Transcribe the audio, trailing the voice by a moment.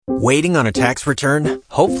Waiting on a tax return?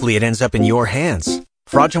 Hopefully it ends up in your hands.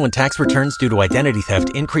 Fraudulent tax returns due to identity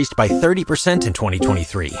theft increased by 30% in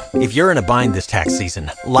 2023. If you're in a bind this tax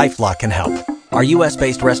season, LifeLock can help. Our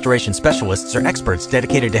U.S.-based restoration specialists are experts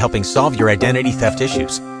dedicated to helping solve your identity theft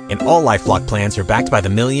issues. And all LifeLock plans are backed by the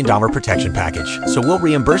 $1 Million Protection Package. So we'll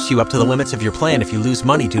reimburse you up to the limits of your plan if you lose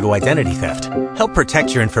money due to identity theft. Help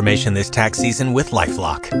protect your information this tax season with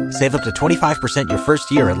LifeLock. Save up to 25% your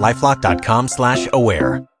first year at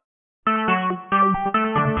LifeLock.com/aware.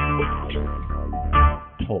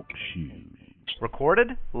 Talk shoes. Recorded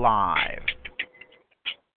live.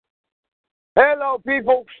 Hello,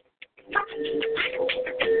 people.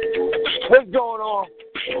 What's going on?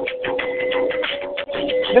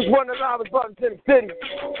 This one of the loudest buttons in the city.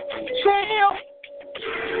 CHiL.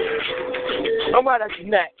 I'm right at your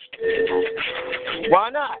neck. Why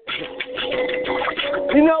not?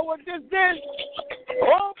 You know what this is?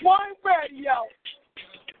 OnPoint Radio.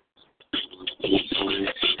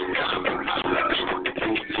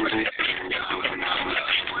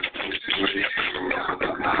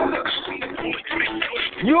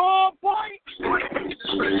 You on point?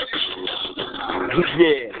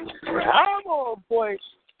 Yeah, I'm on point.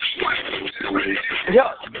 Yo,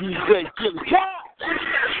 DJ CHiL.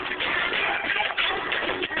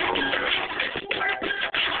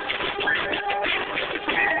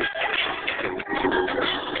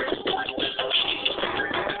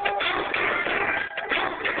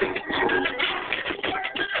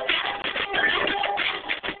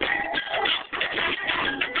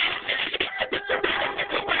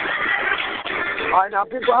 All right, now,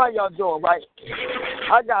 people, how y'all doing, right?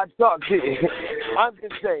 I got to talk to you. I'm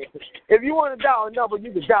just saying, if you want to dial a number,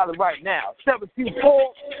 you can dial it right now.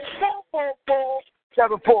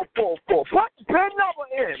 724-444-7444. Put the pin number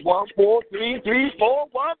in.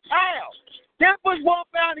 143341 pound. Then push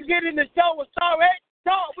 £1 to get in the show and start it.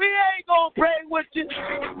 No, we ain't going to play with you.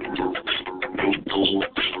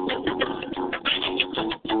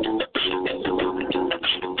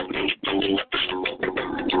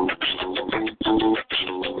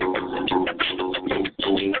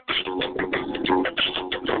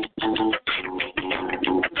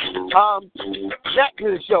 Back to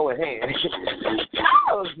the show at hand.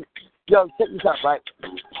 Yo, check this out, right?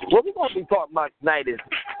 What we're going to be talking about tonight is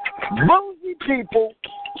bougie people.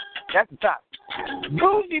 That's the topic.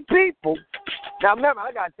 Bougie people. Now, remember,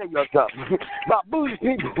 I got to tell you something about bougie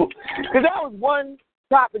people. Because that was one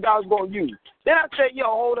topic I was going to use. Then I said, yo,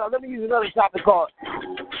 hold on, let me use another topic called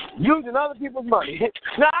using other people's money.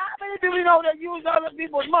 Now, how many people you know that use other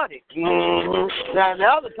people's money? Mm-hmm. Now, the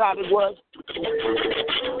other topic was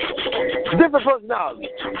different personalities.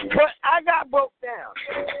 But I got broke down.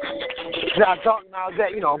 Now, I was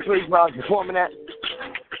at, place where I was performing at.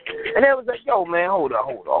 And they was like, yo, man, hold up.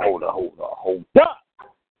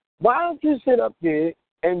 Why don't you sit up there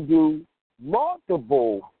and do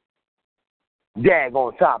multiple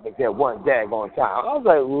daggone topics at one daggone time? I was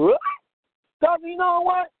like, what? So, you know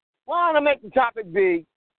what? Why don't I make the topic be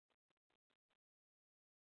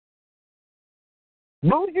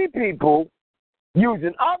bougie people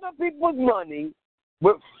using other people's money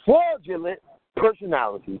with fraudulent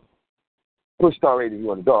personalities? Push star rate if you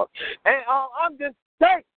want to dog. And I'm just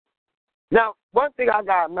saying. Now, one thing I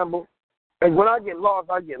got to remember is when I get lost,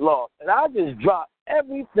 I get lost. And I just dropped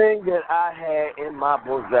everything that I had in my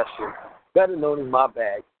possession, better known as my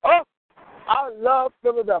bag. Oh, I love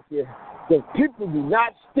Philadelphia because people do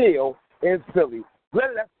not steal in Philly.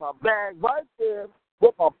 Well, that's my bag right there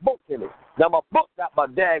with my book in it. Now, my book got my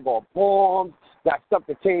daggone poems, got stuff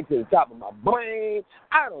that came to the top of my brain.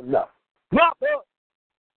 I don't know. My book.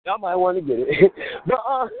 Y'all might want to get it. But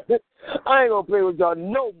I ain't going to play with y'all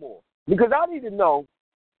no more. Because I need to know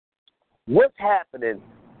what's happening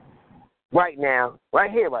right now, right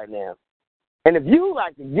here, right now. And if you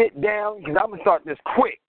like to get down, because I'm going to start this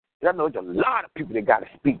quick. Because I know there's a lot of people that got to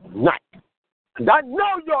speak tonight. Because I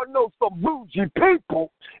know y'all know some bougie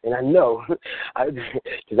people. And I know,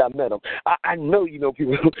 because I met them. I know you know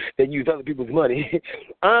people that use other people's money.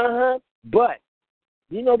 But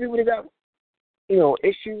you know people that got,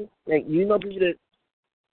 issues. Like, you know people that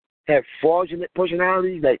have fraudulent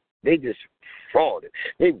personalities. Like, they just fraud.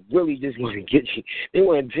 They really just want to get you. They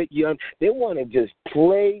want to take you on. They want to just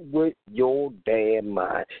play with your damn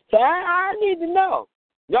mind. So I need to know.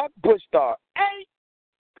 Y'all push star 8.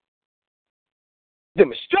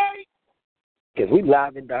 Demonstrate. Because we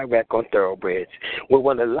live and direct on THoRoughBreds. We're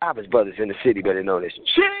one of the loudest brothers in the city, better known as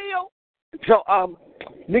CHiL. So,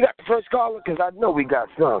 we got the first caller because I know we got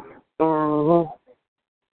some.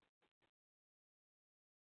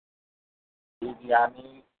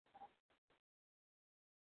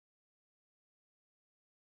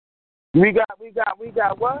 We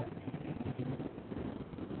got what?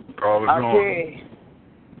 Call is on. Okay.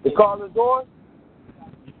 The call is on?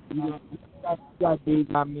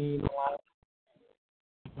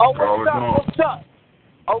 Oh, what's up?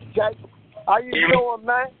 Okay. How you doing,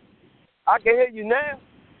 man? I can hear you now.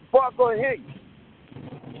 Before I go and hear you.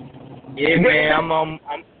 Yeah, man,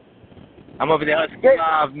 I'm over there Husky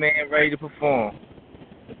Live, man, ready to perform.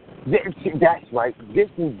 That's right. This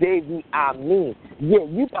is Davey. I mean, yeah,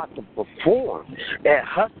 you about to perform at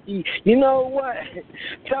Husky. You know what?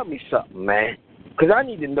 Tell me something, man, because I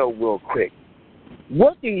need to know real quick.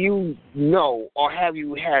 What do you know, or have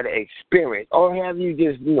you had an experience, or have you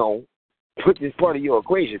just, put this part of your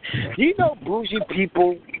equation? Do you know bougie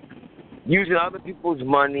people using other people's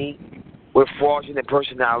money with fraudulent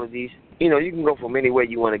personalities? You can go from anywhere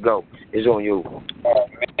you want to go. It's on you. Oh,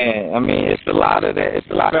 man, I mean, it's a lot of that. It's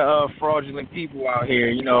a lot of fraudulent people out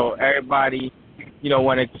here. Everybody,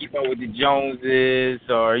 want to keep up with the Joneses,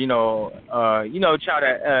 or try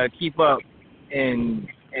to keep up and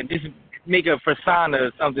just make a persona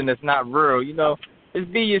of something that's not real.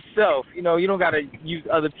 Just be yourself. You don't gotta use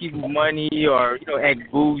other people's money or act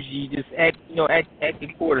bougie. Just act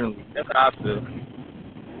accordingly. That's how I feel.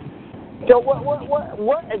 So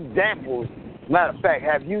what examples, matter of fact,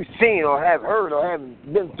 have you seen or have heard or have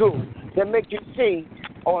been through that make you see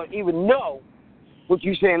or even know what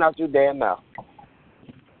you saying out your damn mouth?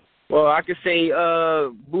 Well, I could say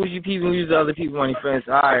bougie people use other people's money, for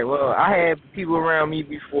instance. All right, well, I had people around me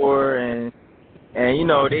before, and they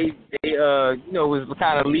was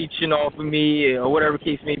kind of leeching off of me or whatever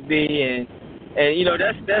case may be, and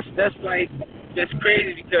that's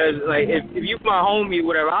crazy because like if you my homie or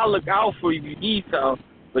whatever, I'll look out for you if you need something,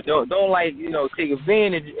 but don't take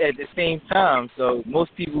advantage at the same time. So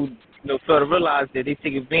most people fail to realize that they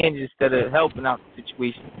take advantage instead of helping out the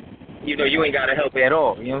situation. You ain't gotta help at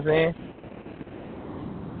all. You know what I'm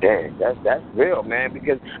saying? Dang, that's real, man.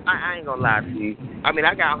 Because I ain't gonna lie to you. I mean,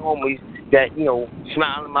 I got homies that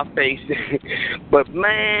smile in my face, but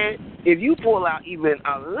man, if you pull out even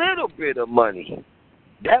a little bit of money,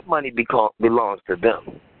 that money belongs to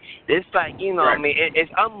them. It's like, what I mean?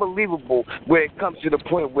 It's unbelievable where it comes to the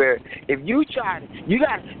point where if you try, you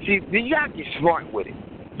gotta get smart with it.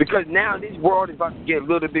 Because now this world is about to get a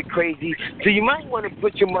little bit crazy. So you might want to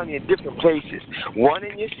put your money in different places. One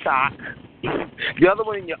in your sock, the other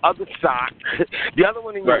one in your other sock, the other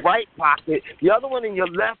one in your right pocket, the other one in your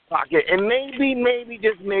left pocket, and maybe,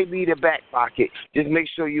 just maybe the back pocket. Just make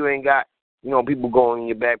sure you ain't got, people going in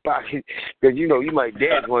your back pocket. Because, you might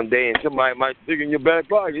dance one day and somebody might stick in your back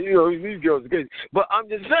pocket. These girls are crazy. But I'm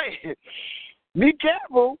just saying, be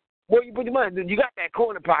careful where you put your money. You got that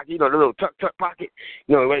corner pocket, the little tuck pocket,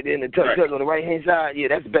 right there in the tuck on the right-hand side. Yeah,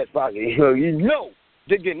 that's the best pocket.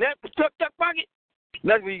 Just getting that tuck pocket,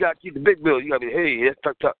 that's where you got to keep the big bills. You got to be, hey,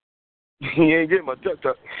 that's tuck. You ain't getting my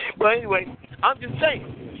tuck. But anyway, I'm just saying,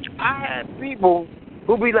 I had people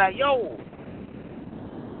who be like, yo,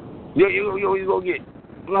 you go get.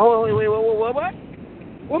 Wait, what?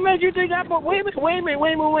 What made you think that? Wait a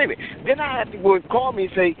minute. Then I had people call me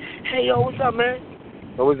and say, hey, yo, what's up, man?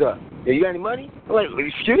 Oh, what's up? Yeah, you got any money? I'm like,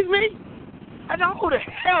 excuse me? I don't know who the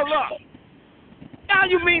hell up. How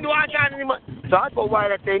you mean do I got any money? So I go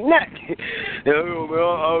right at their neck. Man,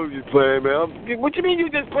 I was just playing, man. What you mean you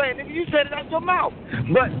just playing? Nigga, you said it out your mouth.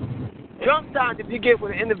 But sometimes if you get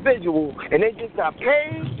with an individual and they just got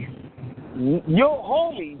paid, your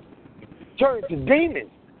homies turn to demons.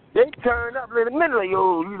 They turn up in a minute like,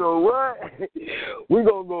 yo, you know what? We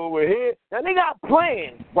gonna go over here. Now they got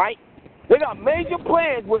plans, right? They got major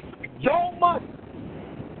plans with your money.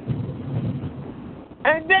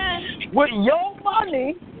 And then with your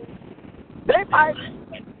money, they might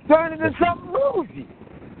turn into something rosy.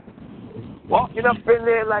 Walking up in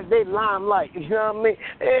there like they limelight, you know what I mean?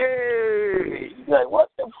 Hey, you're like, what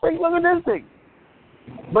the freak? Look at this thing.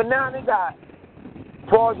 But now they got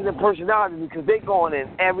fraudulent personality because they going in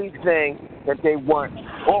everything that they want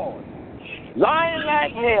for. Lying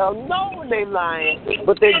like hell, knowing they lying,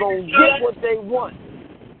 but they gonna get what they want.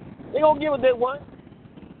 They gonna get what they want.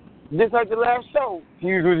 Just like the last show.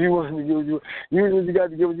 Use what you want. Use what you got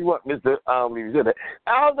to get what you want, Mr. I don't even say that.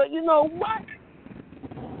 I was like, you know what?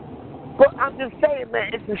 But I'm just saying,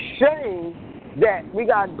 man, it's a shame that we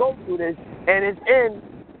gotta go through this, and it's in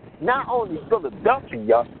not only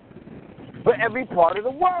Philadelphia, but every part of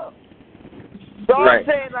the world. So I'm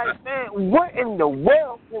saying, like, man, what in the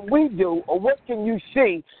world can we do, or what can you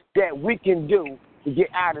see that we can do to get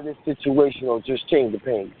out of this situation or just change the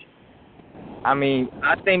page? I mean,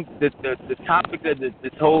 I think that the topic of this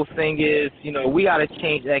whole thing is, we got to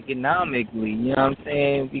change economically, you know what I'm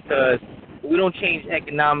saying? Because we don't change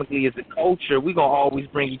economically as a culture, we're going to always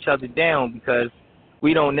bring each other down because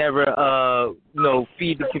we don't never,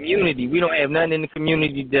 feed the community. We don't have nothing in the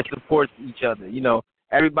community that supports each other.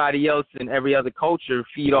 Everybody else in every other culture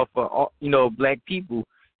feed off of, black people.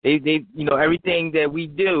 They, everything that we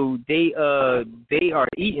do, they are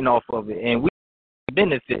eating off of it, and we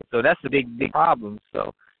benefit. So that's a big problem.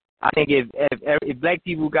 So I think if black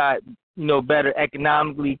people got, better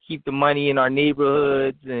economically, keep the money in our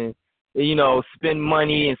neighborhoods and, spend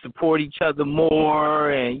money and support each other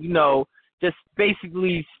more and, just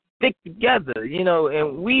basically stick together,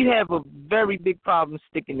 and we have a very big problem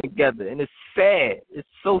sticking together, and it's sad. It's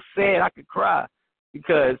so sad I could cry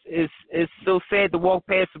because it's so sad to walk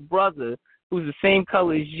past a brother who's the same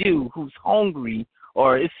color as you, who's hungry,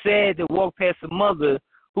 or it's sad to walk past a mother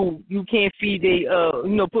who you can't feed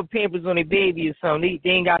put Pampers on their baby or something. They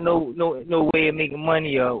ain't got no way of making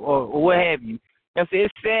money or what have you. And so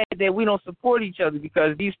it's sad that we don't support each other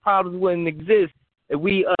because these problems wouldn't exist if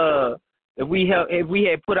we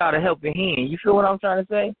had put out a helping hand. You feel what I'm trying to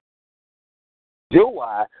say? Do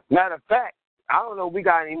I? Matter of fact, I don't know if we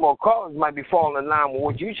got any more callers might be falling in line with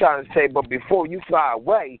what you trying to say, but before you fly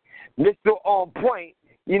away, Mr. OnPoint,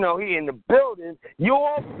 he in the building. You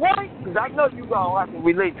on point? Because I know you going to have to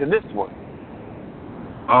relate to this one.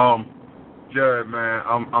 Jared, man,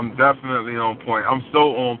 I'm definitely on point. I'm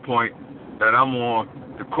so on point that I'm on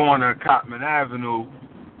the corner of Cotman Avenue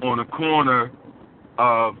on the corner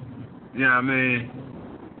of, your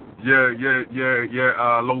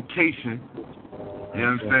location. You know what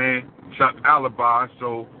I'm saying? Chuck Alibi,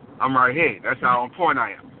 so I'm right here. That's how on point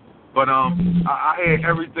I am. But I hear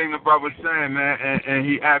everything the brother's saying, man, and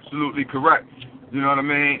he absolutely correct. You know what I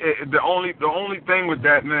mean? The only thing with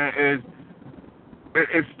that, man, is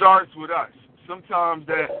it starts with us. Sometimes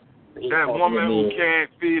that woman who can't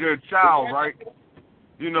feed her child, right?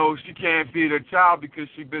 She can't feed her child because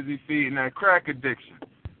she's busy feeding that crack addiction.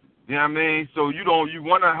 You know what I mean? So you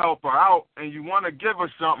want to help her out and you want to give her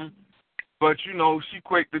something, but she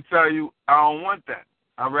quick to tell you, I don't want that.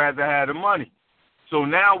 I'd rather have the money. So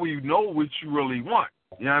now we know what you really want.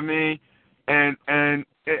 You know what I mean?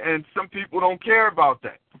 And some people don't care about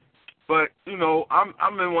that. But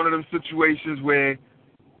I'm in one of them situations where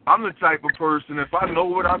I'm the type of person if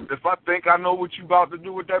I think I know what you about to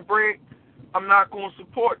do with that bread, I'm not going to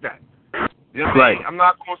support that. You know what I mean? I'm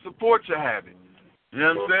not going to support your habit. You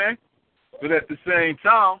know what I'm saying? But at the same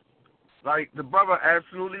time, like the brother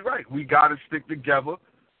absolutely right. We got to stick together.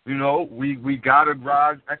 We got to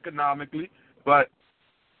rise economically. But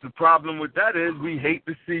the problem with that is we hate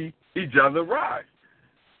to see each other rise.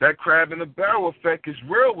 That crab in the barrel effect is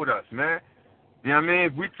real with us, man. You know what I mean?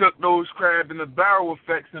 If we took those crab in the barrel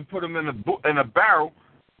effects and put them in a barrel,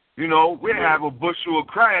 we'd have a bushel of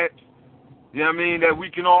crabs, you know what I mean, that we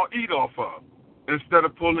can all eat off of instead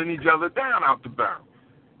of pulling each other down out the barrel.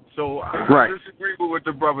 So I disagree with what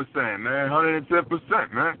the brother's saying, man.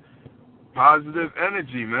 110%, man. Positive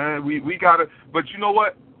energy, man. We gotta, but you know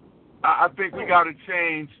what? I think we gotta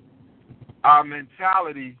change our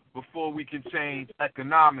mentality before we can change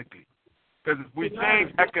economically. Because if we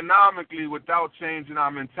change economically without changing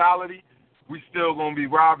our mentality, we still gonna be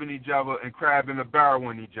robbing each other and crabbing the barrel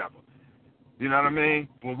on each other. You know what I mean?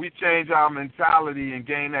 When we change our mentality and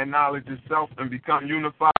gain that knowledge of self and become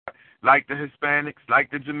unified, like the Hispanics, like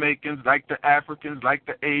the Jamaicans, like the Africans, like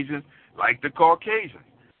the Asians, like the Caucasians.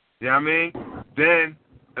 You know what I mean? Then,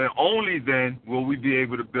 and only then, will we be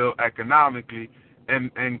able to build economically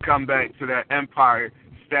and come back to that empire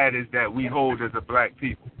status that we hold as a black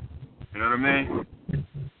people. You know what I mean?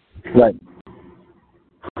 Right.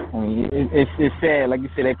 I mean, it's sad, like you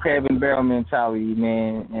said, that crab and barrel mentality,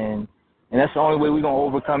 man, and that's the only way we're going to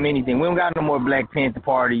overcome anything. We don't got no more Black Panther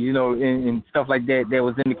Party, and stuff like that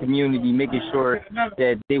was in the community, making sure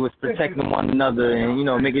that they was protecting one another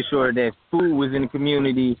and, making sure that food was in the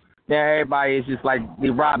community. Now everybody is just like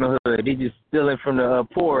the Robin Hood. They just stealing from the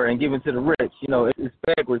poor and giving to the rich. It's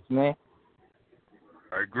backwards, man.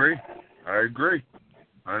 I agree.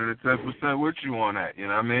 110% with you on that, you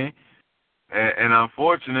know what I mean? And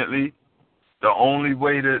unfortunately, the only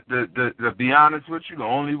way to be honest with you, the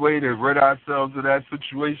only way to rid ourselves of that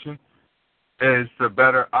situation is to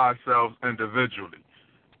better ourselves individually.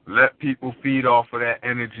 Let people feed off of that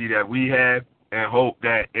energy that we have and hope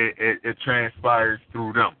that it transpires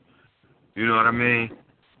through them. You know what I mean?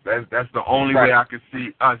 That's the only way I could see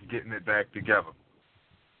us getting it back together.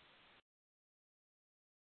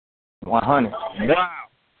 100. Wow.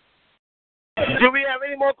 Do we have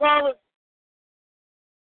any more callers?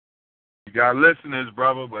 You got listeners,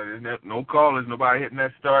 brother, but there's no callers. Nobody hitting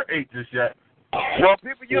that *8 just yet. Well,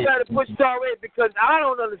 people, you got to push star 8 because I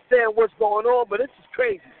don't understand what's going on, but this is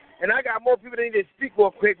crazy. And I got more people that need to speak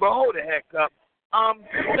real quick, but hold the heck up.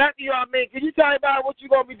 After y'all, man, can you tell me about what you're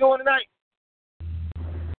going to be doing tonight?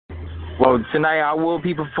 Well, tonight I will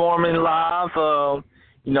be performing live,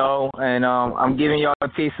 and I'm giving y'all a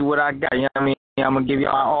taste of what I got. You know what I mean? I'm going to give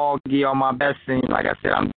y'all my best. And like I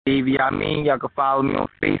said, I'm Davey. Y'all can follow me on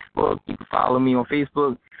Facebook. You can follow me on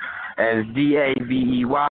Facebook as DAVEY.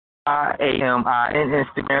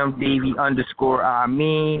 Instagram, Davey_I.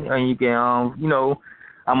 And you can,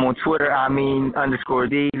 I'm on Twitter,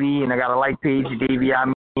 _Davey, and I got a like page, Davey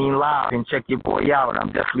Live, and check your boy out.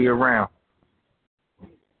 I'm definitely around.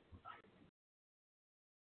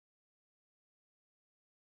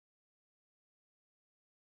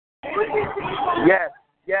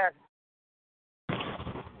 Yes.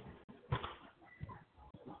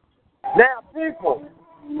 Now, people,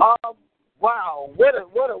 wow, what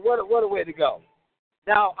a way to go.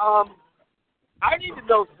 Now, I need to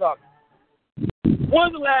know something.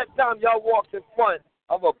 When's the last time y'all walked in front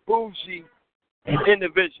of a bougie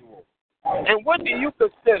individual? And what do you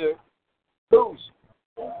consider bougie?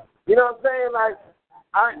 You know what I'm saying? Like,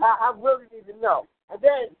 I really need to know. And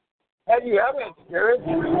then, have you ever experienced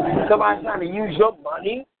somebody trying to use your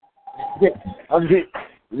money? People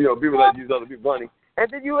that use other people's money. And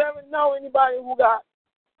did you ever know anybody who got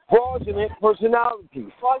fraudulent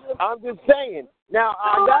personalities? I'm just saying. Now,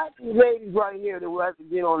 I got these ladies right here that will have to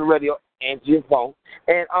get on the radio, answer your phone,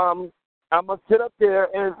 and I'm going to sit up there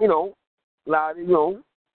and, loud, and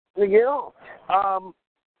get on.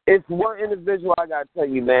 It's one individual I got to tell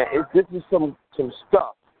you, man. This is some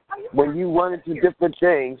stuff. When you run into different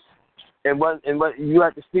things, and what you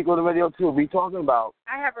have to speak on the radio, too. We talking about.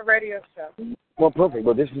 I have a radio show. Well, perfect.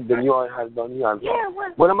 But this is the New York has done here. Yeah,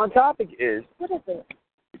 what my topic is. What is it?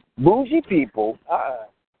 Bougie people.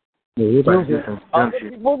 Using other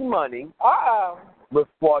people's money. With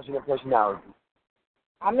fraudulent personality.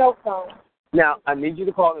 I know some. Now, I need you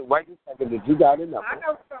to call in right this second that you got it up. I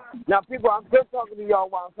know some. Now, people, I'm still talking to y'all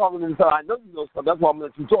while I'm talking to you. So I know you know stuff. That's why I'm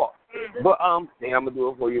going to let you talk. Mm-hmm. But, I'm going to do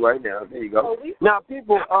it for you right now. There you go. Now,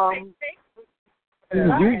 people,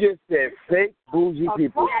 you just said fake bougie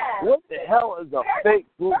people. What the hell is a fake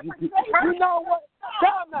bougie people? You know what?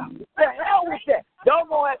 Time out. The hell with that. Y'all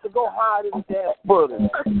going to have to go hide in the damn footage.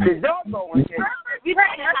 Because y'all going to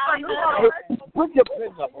put your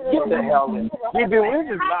pin up. Get the hell in. We're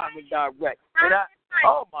just live and direct. And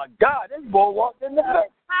oh, my God. This boy walked in the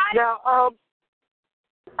face. Now,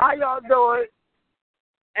 how y'all doing?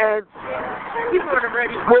 And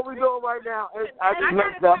what we doing right now? I just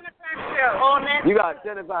messed up. You got a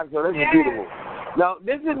 10 o'clock show. This is beautiful. Now,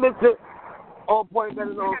 this is Mr. OnPoint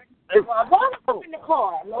better known. In the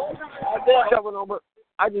car.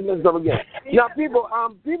 I just messed up again. Now, people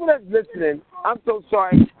that's listening, I'm so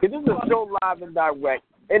sorry, because this is so live and direct,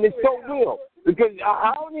 and it's so real. Because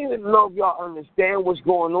I don't even know if y'all understand what's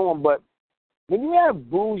going on, but when you have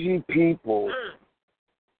bougie people,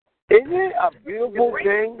 isn't it a beautiful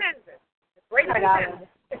thing?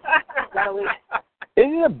 Is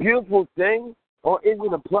it a beautiful thing, or is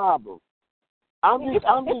it a problem? I'm just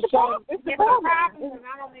trying. It's a problem, and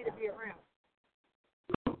I don't need to be around.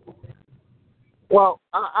 Well,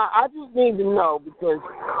 I just need to know because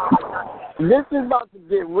this is about to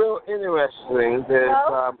get real interesting.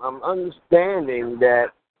 Because I'm understanding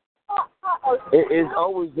that it is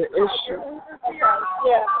always the issue.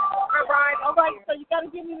 Yeah. All right. So you got to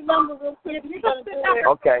give me the number real quick.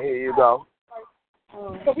 Okay, here you go.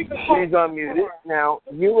 She's unmuted. Now,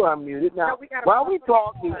 you are unmuted. Now, while we're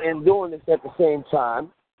talking and doing this at the same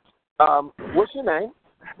time, what's your name?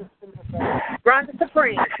 Rhonda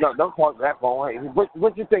Supreme. No, don't call that phone.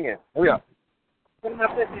 What you thinking? Here we go.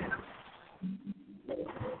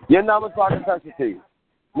 Your number's so I can text it to you.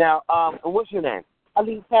 Now, what's your name?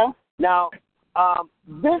 Alisa. Now,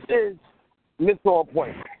 this is Miss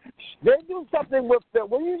OnPoint. They do something with the.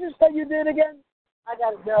 What did you just say you did again? I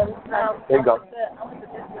got it done. There you go.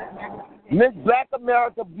 Miss Black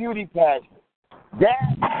America Beauty Pageant.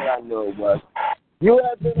 That's what I knew it was. You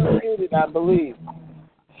have been unmuted, I believe.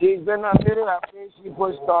 She's been unmuted. I think she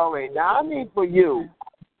pushed star 8. Now, I need for you.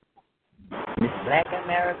 Miss Black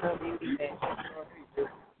America Beauty Pageant.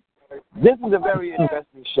 This is a very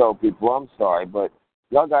interesting show, people. I'm sorry, but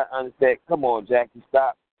y'all got to understand. Come on, Jackie,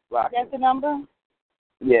 stop. Rock. That's the number?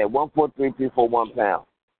 Yeah, 143-341 pound.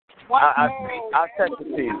 I'll text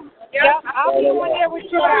it to you. Yep, I'll be on there with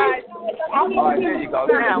you guys. All right, there you go.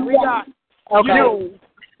 Now, we got you.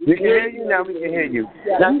 We can hear you. Now we can hear you.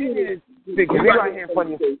 Now, you need to speak. We right here in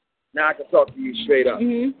front of you. Now I can talk to you straight up.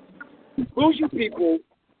 Bougie people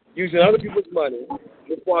using other people's money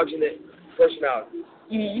with fraudulent personalities.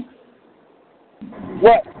 Mm-hmm.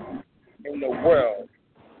 What in the world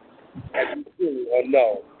have you seen or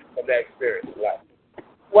known from that experience in life?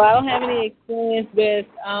 Well, I don't have any experience with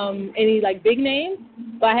any like big names,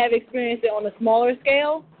 but I have experienced it on a smaller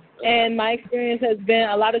scale. And my experience has been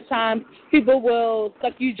a lot of times people will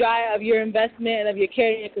suck you dry of your investment and of your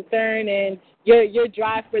care and your concern and your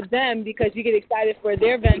drive for them because you get excited for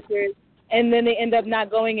their ventures, and then they end up not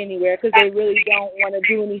going anywhere because they really don't want to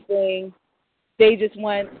do anything. They just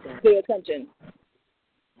want their attention.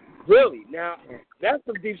 Really? Now, that's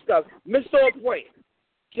some deep stuff. Mr. OnPoint,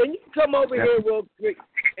 can you come over here real quick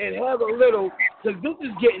and have a little, because this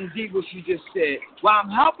is getting deep what you just said. While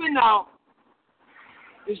I'm helping out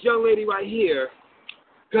this young lady right here,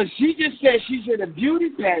 because she just said she's in a beauty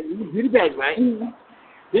pageant, right? Mm-hmm.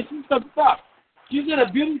 This is some stuff. She's in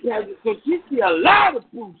a beauty pageant, so she see a lot of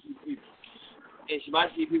bougie people. And she might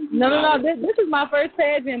see people. No. This is my first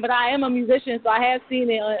pageant, but I am a musician, so I have seen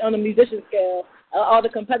it on a musician scale. All the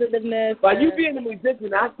competitiveness. But you being a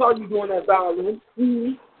musician, I saw you doing that violin.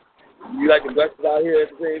 Mm-hmm. You like to bless it out here at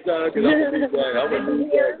the same time? Because I'm going to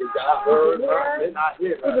do that. I heard her. Not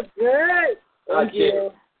here. Thank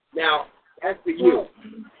you. Now, that's for you.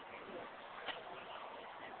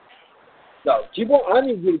 So, I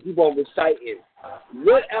need you to keep on reciting.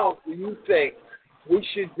 What else do you think we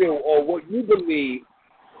should do, or what you believe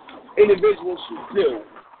individuals should do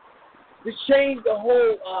to change the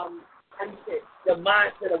whole, the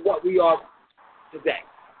mindset of what we are today?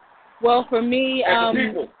 Well, for me,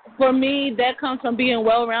 that comes from being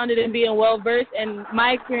well-rounded and being well-versed, and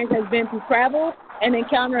my experience has been to travel and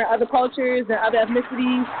encounter other cultures and other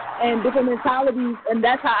ethnicities and different mentalities, and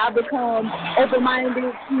that's how I become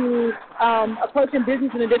open-minded to approaching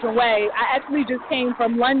business in a different way. I actually just came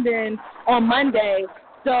from London on Monday,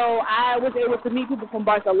 so I was able to meet people from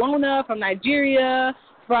Barcelona, from Nigeria,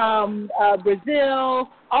 from Brazil,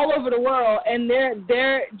 all over the world, and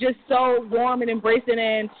they're just so warm and embracing,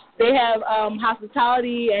 and they have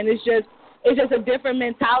hospitality, and it's just a different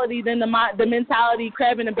mentality than the mentality,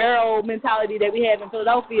 crab in a barrel mentality that we have in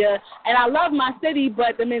Philadelphia. And I love my city,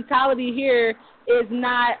 but the mentality here is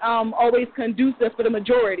not always conducive for the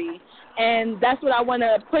majority. And that's what I want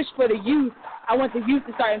to push for the youth. I want the youth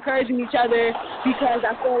to start encouraging each other, because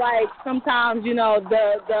I feel like sometimes,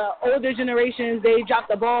 the older generations, they drop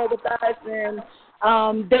the ball with us, and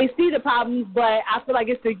they see the problems, but I feel like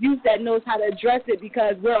it's the youth that knows how to address it,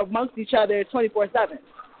 because we're amongst each other 24/7.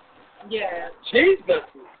 Yeah. Jesus,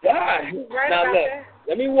 God. Now look,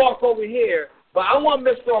 let me walk over here, but I want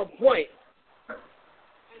Mr. OnPoint.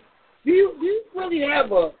 Do you really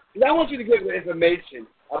have I want you to give me information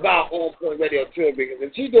about OnPoint Radio too, because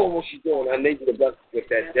if she's doing what she's doing, I need you to bless with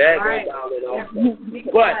that jazz down and all.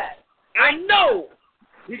 But I know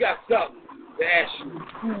you got something to ask you.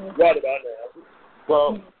 What about that?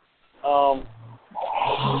 Well,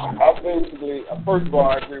 I basically, first of all,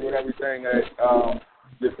 I agree with everything that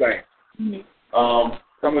you're saying.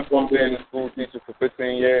 Coming from being a school teacher for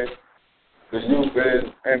 15 years, the youth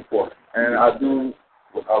is important. And I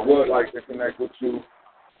would like to connect with you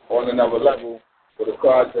on another level for the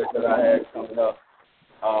project that I had coming up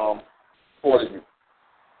for the youth.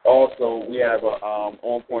 Also, we have a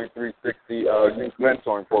OnPoint 360 youth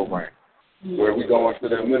mentoring program where we go into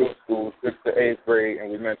the middle school, 6th to 8th grade,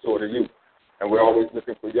 and we mentor the youth. And we're always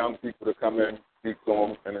looking for young people to come in, speak to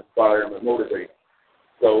them, and inspire them and motivate them.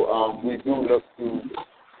 So we do look to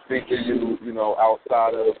speak to you,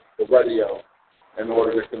 outside of the radio in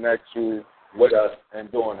order to connect you with us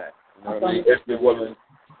and doing that. You know what I mean? If you're willing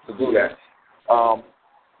to do that.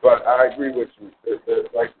 But I agree with you.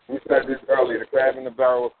 Like we said this earlier, the crab in the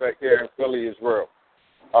barrel effect here in Philly is real.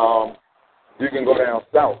 You can go down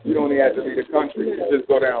south. You don't even have to leave the country. You just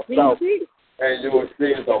go down south, and you will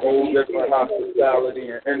see it's a whole different hospitality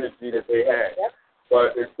and energy that they have.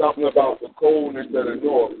 But it's something about the coldness of the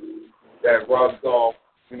north that rubs off,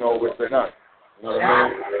 within us. You know what I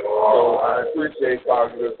mean? So I appreciate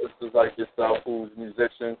positive sisters like yourself who's a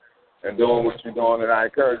musician and doing what you're doing, and I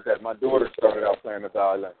encourage that. My daughter started out playing the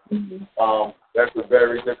violin. That's a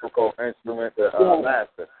very difficult instrument to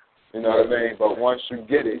master. You know what I mean? But once you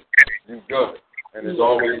get it, you're good. And it's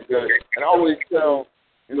always good. And I always tell,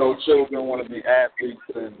 children want to be athletes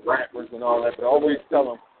and rappers and all that, but I always tell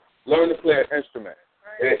them, learn to play an instrument.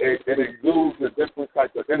 It exudes a different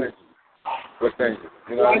type of energy within you.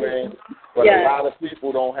 You know what I mean? But a lot of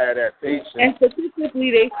people don't have that patience. And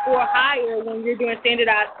statistically, they score higher when you're doing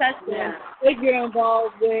standardized testing if you're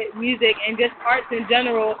involved with music and just arts in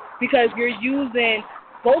general, because you're using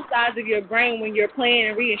both sides of your brain when you're playing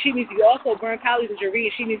and reading sheet music. You also burn calories as you're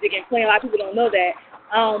reading sheet music and playing. A lot of people don't know that.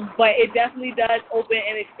 But it definitely does open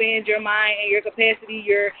and expand your mind and your capacity,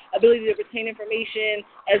 your ability to retain information,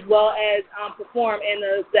 as well as perform in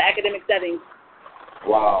the academic settings.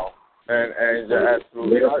 Wow. And you're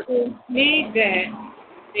absolutely right. They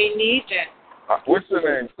need that. What's your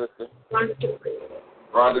name, sister? Rhonda Supreme.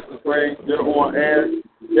 Rhonda Supreme, you're on air.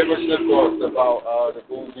 Give us your thoughts about the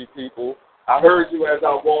bougie people. I heard you as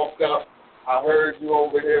I walked up. I heard you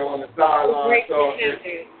over here on the sideline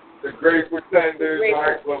talking. The great pretenders,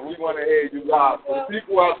 right? But we want to hear you live. For the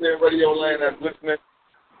people out there in Radio Land that's listening,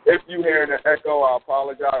 if you hear an echo, I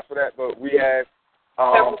apologize for that. But we have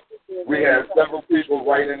several people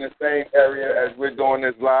right in the same area as we're doing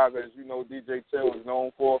this live. As you know, DJ CHiL is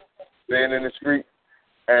known for being in the street,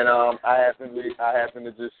 and I happen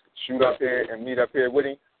to just shoot up here and meet up here with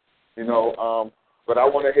him, you know. But I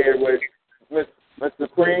want to hear what Miss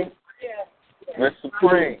Supreme. Miss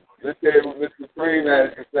Supreme. Let's hear what Miss Supreme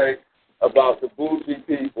has to say about the bougie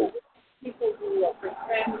people. People who are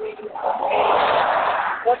pretending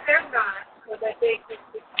what they're not, so that they can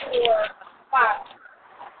secure a spot.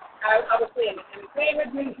 I would say in the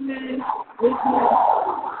entertainment business,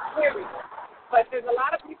 period. But there's a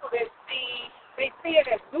lot of people that see it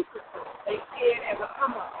as lucrative. They see it as a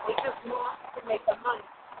come up. They just want to make the money.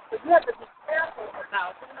 So you have to be careful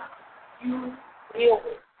about who you deal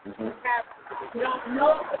with. You don't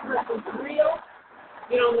know if the person's real.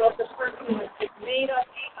 You don't know if the person is made up.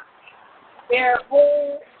 Their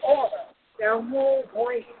whole order, their whole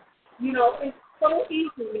brand. You know, it's so easy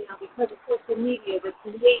now because of social media to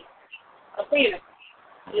create a fantasy.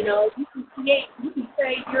 You know, you can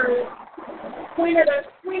say you're Queen of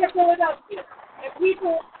Philadelphia. And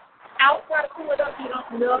people outside of Philadelphia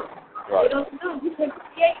don't know. Right. They don't know. You can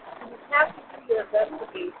create. You have to do your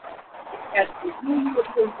investigation as to who you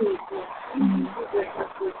associate with,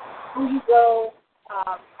 who you go,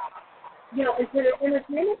 you know, into the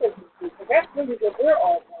entertainment business. So that's really what we're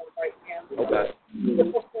all doing right now. Okay. The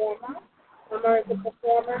performer, American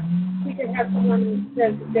performer, we can have someone who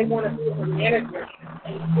says that they want to be a manager,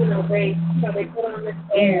 and they put on this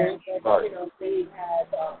air that they have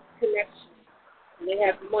connections, and they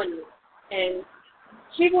have money, and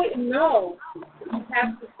she wouldn't know. You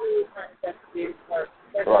have to do her investigative work.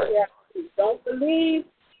 That's what you have to do. Don't believe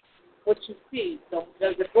what you see. Don't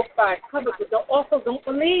judge the book by its cover, but also don't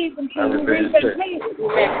believe until you read the pages.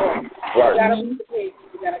 Right. You gotta read the pages.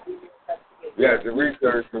 You gotta do your investigation. Yeah, the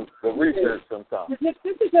research sometimes. This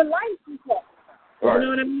is your life, people. Right. You know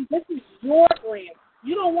what I mean? This is your brand.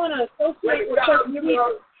 You don't want to associate with certain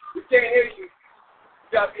people. We can't hear you. You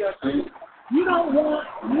gotta be on. You don't want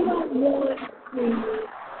to be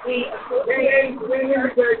Hey,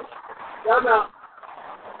 I'm out.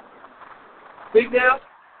 Speak now.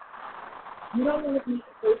 You don't want to be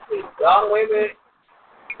associated. Wait a minute.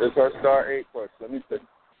 It's our star 8 question. Let me see.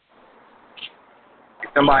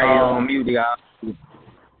 Somebody on mute, y'all.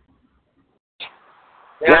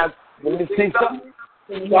 Yeah. Let me see something.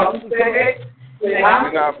 You're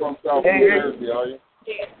not from South New Jersey, are you?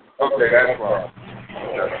 Yeah. Okay, that's fine.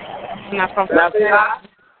 I'm not from South Jersey.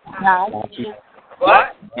 No.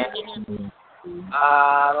 What?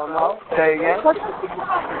 I don't know. Say again.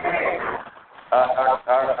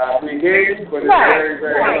 We hear you, but it's very,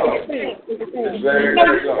 very low. It's very,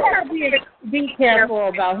 very low. You gotta be careful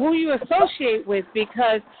about who you associate with,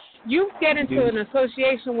 because you get into an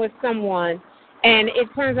association with someone and it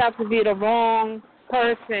turns out to be the wrong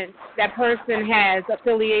person. That person has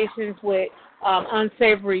affiliations with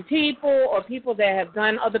unsavory people or people that have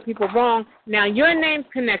done other people wrong. Now your name's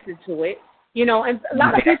connected to it. You know, and a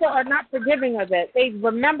lot of people are not forgiving of that. They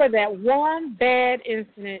remember that one bad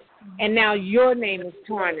incident, and now your name is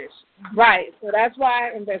tarnished. Right. So that's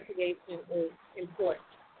why investigation is important.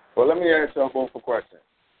 Well, let me ask y'all both a question.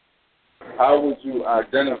 How would you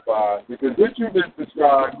identify, because what you just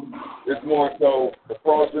described is more so the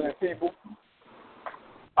fraudulent people.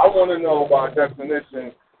 I want to know by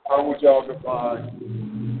definition, how would y'all define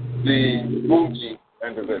the bougie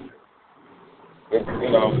individual? The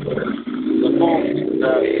bougie, the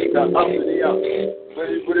up to the up.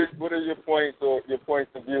 What are your points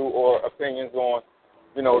of view or opinions on,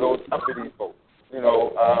 those uppity folks?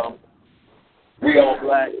 We all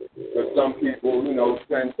black, but some people,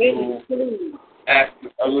 tend to act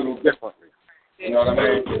a little differently. You know what I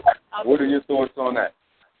mean? What are your thoughts on that?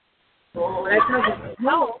 Well, that doesn't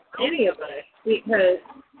help any of us, because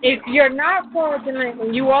if you're not fraudulent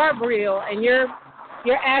and you are real and you're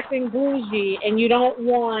acting bougie and you don't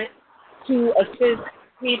want to assist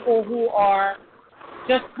people who are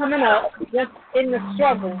just coming up, just in the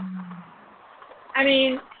struggle, I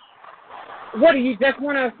mean, what do you just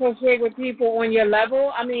want to associate with people on your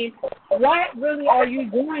level? I mean, what really are you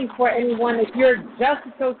doing for anyone if you're just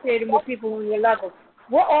associating with people on your level?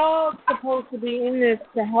 We're all supposed to be in this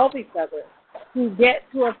to help each other, to get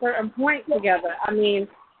to a certain point together. I mean,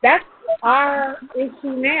 that's our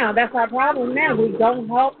issue now. That's our problem now. We don't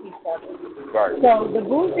help each other. Right. So the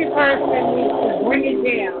bougie person needs to bring it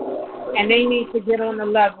down, and they need to get on the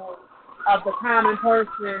level of the common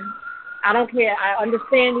person. I don't care. I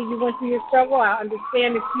understand that you went through your struggle. I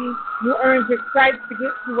understand that you earned your stripes to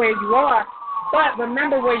get to where you are. But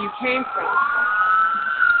remember where you came from.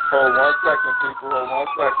 Hold 1 second, people. Hold 1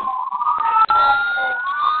 second.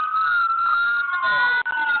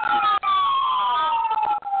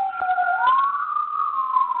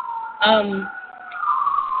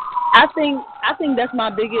 I think that's my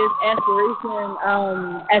biggest aspiration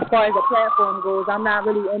as far as the platform goes. I'm not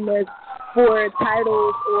really in this for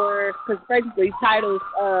titles or, because frankly, titles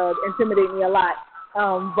intimidate me a lot.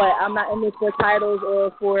 But I'm not in this for titles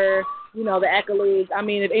or for, the accolades. I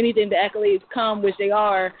mean, if anything, the accolades come, which they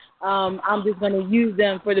are, I'm just going to use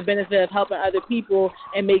them for the benefit of helping other people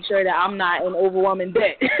and make sure that I'm not in overwhelming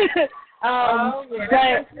debt. But I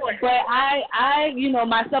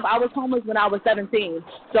myself, I was homeless when I was 17,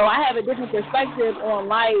 so I have a different perspective on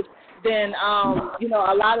life than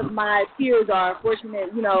a lot of my peers are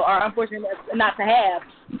unfortunate not to have.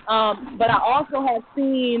 But I also have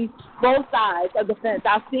seen both sides of the fence.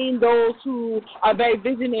 I've seen those who are very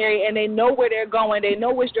visionary and they know where they're going, they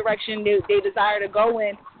know which direction they desire to go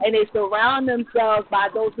in, and they surround themselves by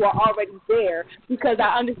those who are already there, because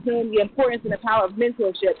I understand the importance and the power of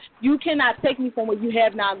mentorship. You cannot take me from where you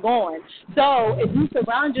have not gone. So if you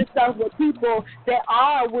surround yourself with people that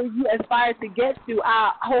are where you aspire to get to,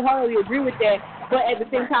 I wholeheartedly agree with that. But at the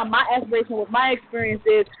same time, my aspiration with my experience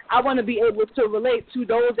is I want to be able to relate to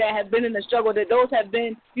those that have been in the struggle, that those have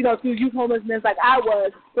been, through youth homelessness like I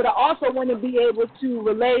was. But I also want to be able to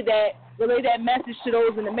relay that message to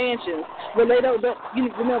those in the mansions, relay that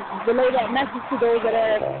message to those that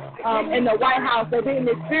are in the White House that didn't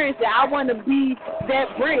experience it. I want to be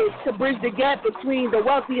that bridge to bridge the gap between the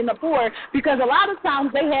wealthy and the poor, because a lot of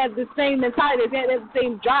times they have the same mentality, they have the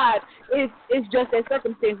same drive. It's just that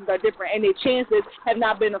circumstances are different and their chances have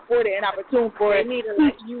not been afforded an opportunity for it. They need to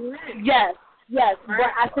let you in. Yes. Yes, right.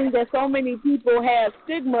 But I think that so many people have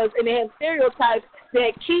stigmas and they have stereotypes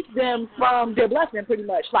that keep them from their blessing, pretty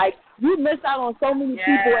much. Like, you miss out on so many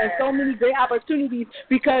people and so many great opportunities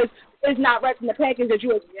because it's not right in the package that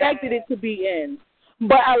you expected it to be in.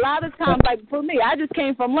 But a lot of times, like for me, I just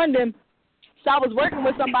came from London, so I was working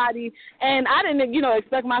with somebody, and I didn't,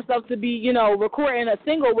 expect myself to be, recording a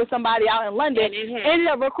single with somebody out in London. Ended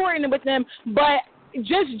up recording it with them, but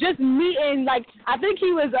just meeting, like, I think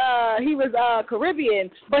he was Caribbean,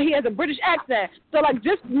 but he has a British accent. So, like,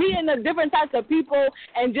 just meeting the different types of people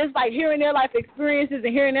and just, like, hearing their life experiences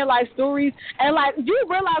and hearing their life stories. And, like, you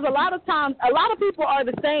realize a lot of times, a lot of people are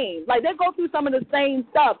the same. Like, they go through some of the same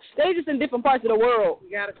stuff. They're just in different parts of the world.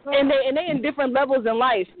 And they in different levels in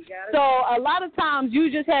life. So, a lot of times, you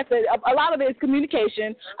just have to, a lot of it is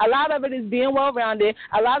communication. A lot of it is being well-rounded.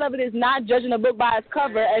 A lot of it is not judging a book by its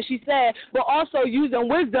cover, as she said, but also using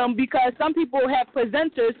wisdom, because some people have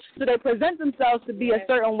presenters, so they present themselves to be a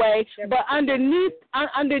certain way, but underneath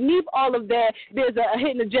all of that, there's a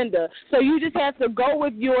hidden agenda. So you just have to go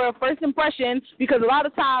with your first impression, because a lot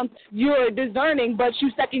of times you're discerning, but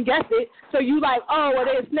you second guess it. So you like, oh, well,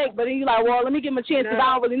 they're a snake, but then you like, well, let me give them a chance because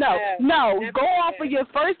I don't really know. No, go off of your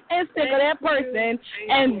first instinct of that person,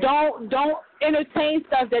 and don't entertain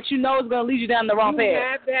stuff that you know is going to lead you down the wrong path. You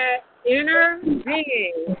have that inner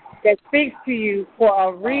being that speaks to you for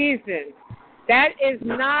a reason. That is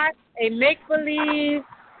not a make-believe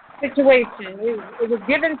situation. It was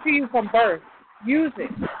given to you from birth. Use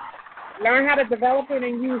it. Learn how to develop it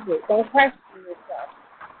and use it. Don't question yourself.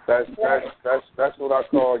 That's what I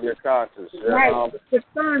call your conscious. Right. A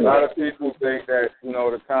lot of people think that,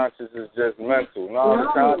 the conscious is just mental. No, the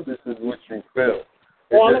conscious is what you feel.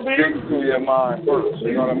 It just speaks to your mind first.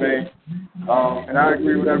 You know what I mean? And I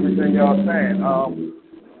agree with everything y'all saying.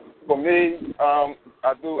 For me, I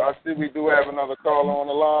see we do have another caller on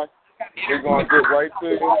the line. We're going to get right to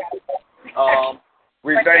you.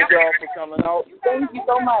 We thank y'all for coming out. Thank you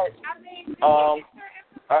so much.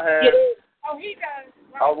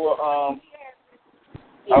 I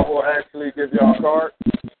will actually give y'all a card.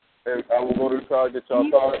 I will go to the car, get y'all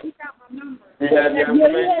a card. He has your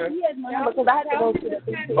information? He has my number, because I had to go to the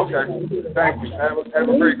Okay. Thank you. Have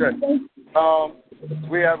a great day.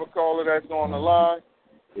 We have a caller that's on the line.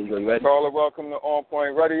 Caller, welcome to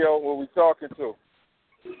OnPoint Radio. Who are we talking to?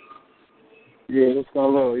 Yeah, what's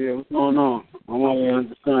going on? I'm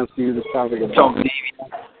just trying to see this topic about.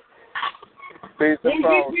 Peace and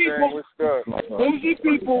power, man. What's good? Bougie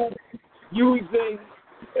people using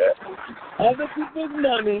other people's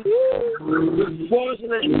money with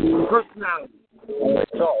fraudulent personality.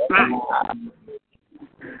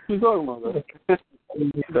 Who's talking about that?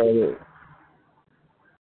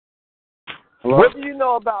 What do you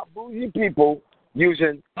know about bougie people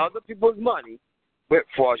using other people's money with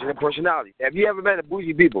fraudulent personalities? Have you ever met a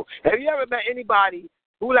bougie people? Have you ever met anybody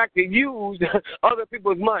who like to use other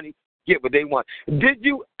people's money to get what they want? Did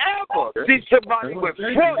you ever see somebody with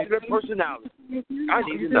fraudulent personality? I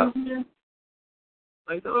need to know.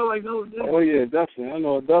 Oh yeah, definitely. I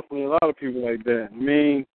know definitely a lot of people like that. I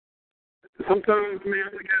mean, sometimes I look at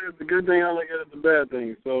it as a good thing, I look at it as a bad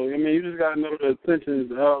thing. So I mean, you just gotta know the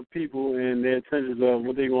intentions of people and their intentions of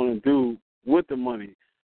what they're gonna do with the money.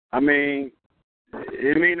 I mean,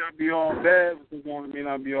 it may not be all bad, but sometimes it may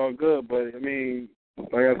not be all good. But I mean,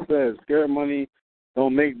 like I said, scared money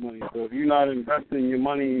don't make money. So if you're not investing your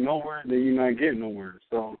money nowhere, then you're not getting nowhere.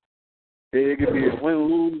 So it could be a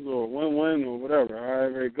win-lose or a win-win or whatever,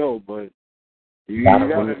 however it go. But you got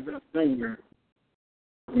to invest somewhere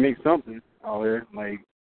to make something out here. Like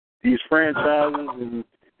these franchises and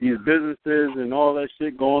these businesses and all that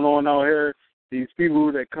shit going on out here, these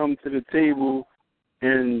people that come to the table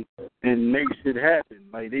and make shit happen.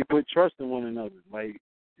 Like they put trust in one another. Like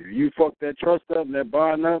if you fuck that trust up and that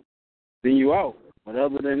bond up, then you out. But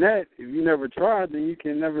other than that, if you never tried, then you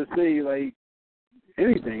can never say like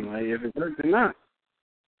anything, like if it works or not.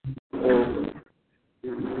 So I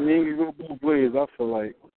mean, you go both ways. I feel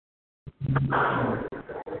like.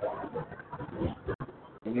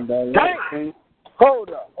 Anybody else? Hold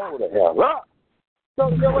up. So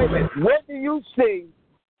wait a minute. What do you see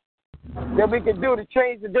that we can do to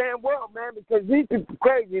change the damn world, man? Because these people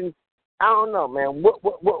crazy. And I don't know, man.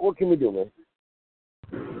 What can we do, man?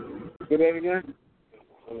 Say that again.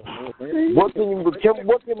 What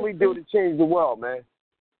can we do to change the world, man?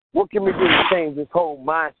 What can we do to change this whole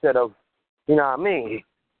mindset of, you know what I mean?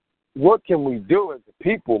 What can we do as a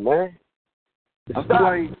people, man? I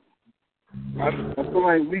feel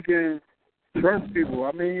like we can trust people.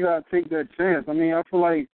 I mean, you gotta take that chance. I mean, I feel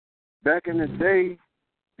like back in the day,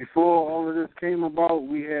 before all of this came about,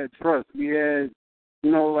 we had trust. We had,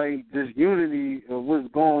 like this unity of what's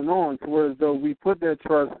going on, towards though we put that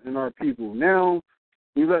trust in our people. Now,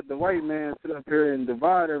 you let the white man sit up here and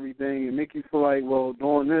divide everything and make you feel like, well,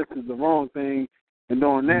 doing this is the wrong thing and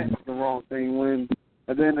doing that is the wrong thing, when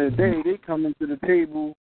at the end of the day, they come into the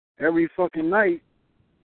table every fucking night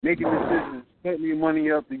making decisions, putting your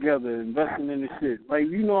money up together, investing in the shit. Like,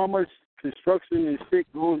 you know how much construction and shit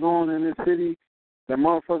goes on in this city that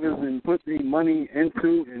motherfuckers been put their money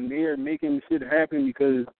into, and they're making shit happen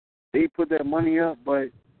because they put that money up, but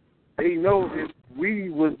they know if we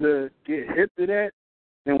was to get hit to that,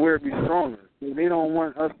 then we'll be stronger. So they don't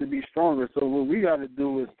want us to be stronger. So what we got to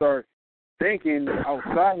do is start thinking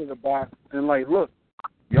outside of the box and like, look,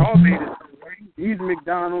 y'all made it. These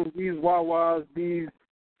McDonald's, these Wawas, these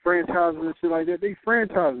franchises and shit like that, they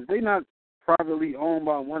franchises. They not privately owned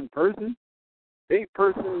by one person. They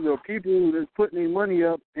persons or people that's putting their money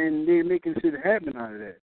up and they making shit happen out of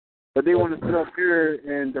that. But they want to sit up here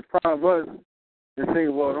and deprive us and say,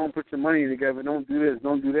 well, don't put your money together, don't do this,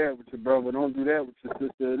 don't do that with your brother, don't do that with your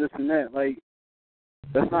sister, this and that. Like,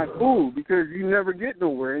 that's not cool because you never get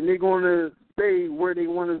nowhere, and they're going to stay where they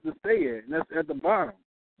want us to stay at, and that's at the bottom.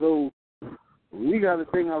 So we got to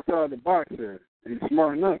think outside the box here and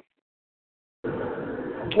smart enough.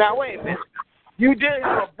 Now, wait a minute. You did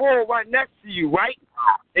have a bull right next to you, right?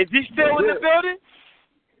 Is he still in the building?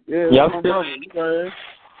 Yeah, I'm still.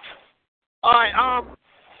 All right,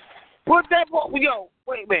 put that ball, wait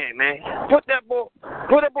a minute, man. Put that ball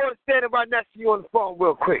standing right next to you on the phone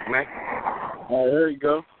real quick, man. All right, here you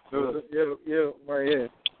go. Yeah, right here.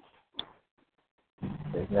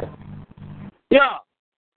 Yeah.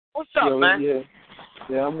 What's up, man?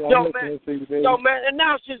 Yeah, I'm listening to you, baby. Yo, man,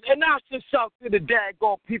 announce yourself to the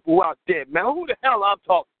daggone people out there, man. Who the hell I'm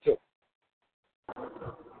talking to?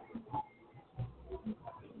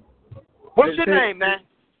 What's your name, man?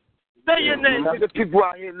 Say your name to the people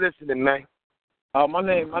out here listening, man. My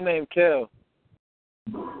name CHiL.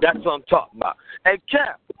 That's what I'm talking about. Hey,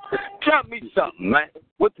 Cap, tell me something, man.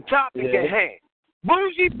 With the topic at hand.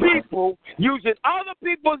 Bougie people using other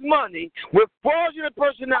people's money with fraudulent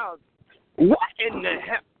personality. What in the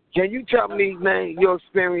hell? Can you tell me, man, your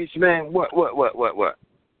experience, man? What?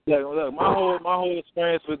 Yeah, look, my whole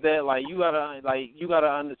experience with that, like you gotta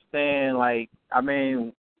understand, like, I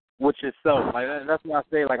mean, with yourself. Like that's what I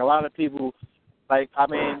say. Like a lot of people Like, I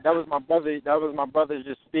mean, that was my brother. That was my brother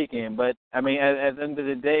just speaking. But I mean, at the end of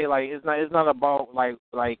the day, like, it's not about like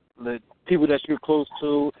the people that you're close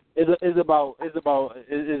to. It's a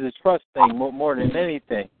trust thing more than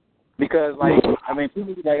anything. Because, like, I mean,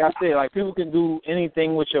 people, like I said, like, people can do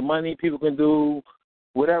anything with your money. People can do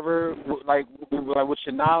whatever, like with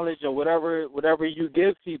your knowledge or whatever you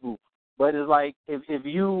give people. But it's like if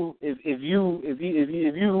you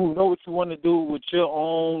know what you want to do with your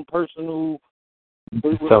own personal,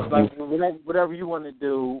 like whatever you want to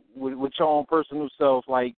do with your own personal self,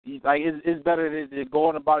 like it's better to go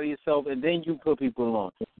on about it yourself and then you put people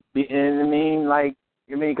on. And I mean,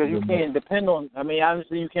 because you can't depend on. I mean,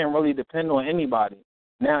 honestly, you can't really depend on anybody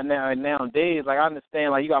nowadays. Like, I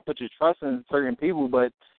understand, like, you gotta put your trust in certain people,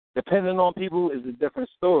 but depending on people is a different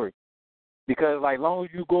story. Because, like, long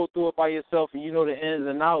as you go through it by yourself and you know the ins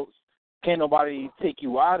and outs, can't nobody take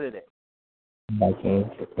you out of that.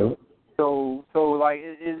 So like,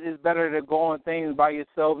 it's better to go on things by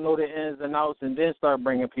yourself, know the ins and outs, and then start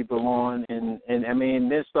bringing people on, and I mean,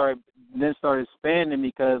 then start expanding,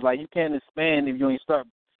 because, like, you can't expand if you ain't start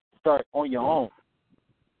on your own.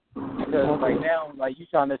 Because, like, now, like, you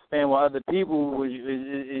trying to expand with other people, which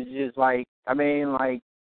is just like, I mean, like,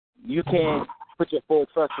 you can't put your full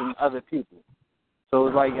trust in other people. So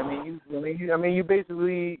it's like, you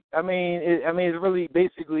basically, it's really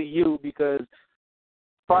basically you, because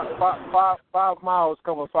 5 miles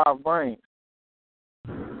come with 5 brains,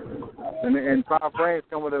 and 5 brains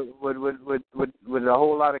come with a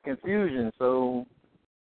whole lot of confusion. So,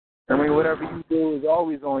 I mean, whatever you do is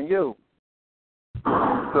always on you.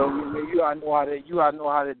 So you gotta know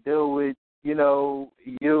how to deal with, you know,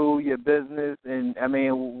 your business, and I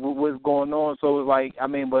mean, what's going on. So it's like, I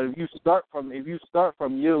mean, but if you start from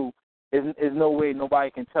you, there's no way nobody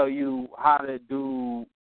can tell you how to do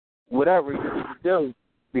whatever you need to do,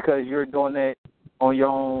 because you're doing that on your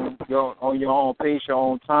own pace, your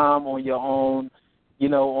own time, on your own, you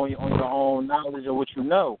know, on your own knowledge of what you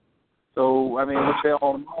know. So I mean, with your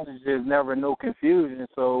own knowledge, there's never no confusion.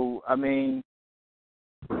 So I mean,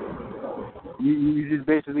 you just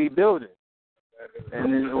basically build it,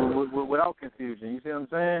 and then without confusion. You see what I'm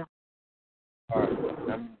saying? All right.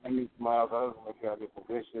 I mean, Smiles, I was going to try to get some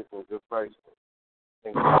good shit for a good price.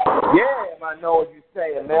 Yeah, I know what you're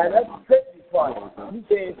saying, man. That's the tricky part. You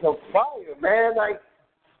getting some fire, man. Like,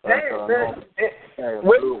 damn, man.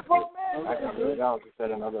 Where you from, man? I can do it out. You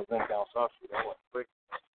said another event down South Street. I went quick.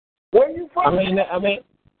 Where you from?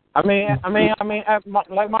 Like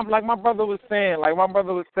my brother was saying.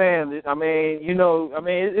 I mean, you know,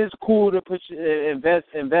 it's cool to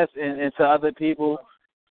invest into other people.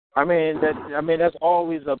 I mean, that's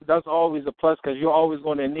always a plus, because you're always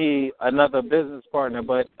going to need another business partner.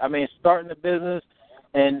 But I mean, starting the business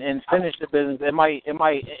and finish the business, it might end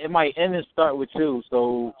and start with you.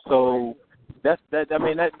 So that's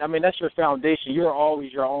your foundation. You're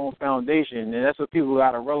always your own foundation, and that's what people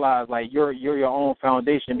got to realize. Like, you're your own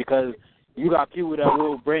foundation, because you got people that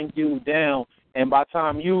will bring you down, and by the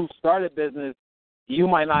time you start a business, you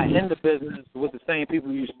might not end the business with the same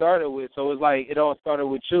people you started with. So it's like, it all started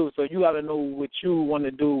with you. So you got to know what you want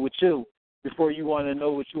to do with you before you want to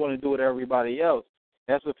know what you want to do with everybody else.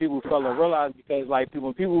 That's what people fail to realize, because, like,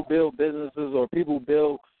 when people build businesses, or people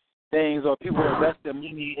build things, or people invest their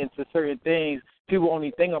money into certain things, people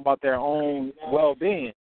only think about their own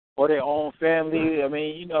well-being or their own family. I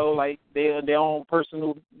mean, you know, like, their own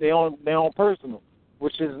personal,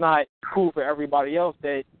 which is not cool for everybody else.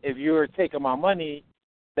 That if you're taking my money,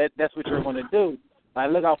 that's what you're going to do. I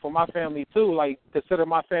look out for my family too. Like, consider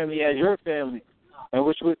my family as your family, and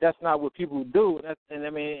that's not what people do. And I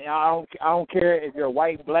mean, I don't care if you're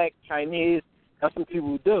white, black, Chinese. That's what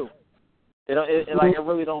people do. It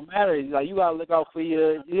really don't matter. Like, you gotta look out for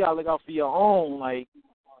your own. Like,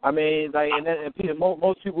 I mean, like, and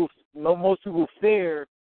most people fear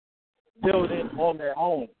building on their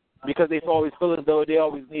own, because they always feel as though they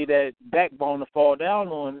always need that backbone to fall down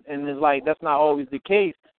on, and it's like, that's not always the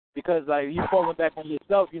case, because, like, you falling back on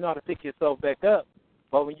yourself, you know how to pick yourself back up.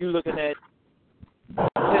 But when you're looking at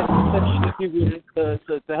people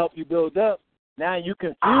to help you build up, now you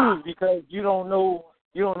confused, because you don't know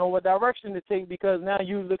what direction to take, because now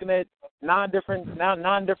you're looking at nine different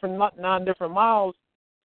miles.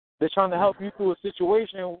 They're trying to help you through a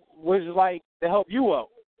situation which is like to help you out.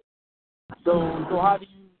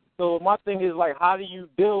 So my thing is, like, how do you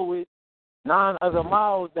deal with 9 other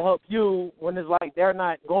miles to help you when it's like they're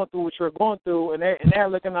not going through what you're going through, and they're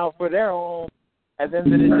looking out for their own at the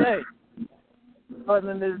end of the day. But at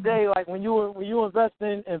the end of the day, like, when you invest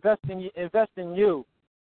in you,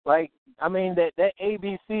 like, I mean, that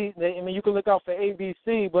ABC, you can look out for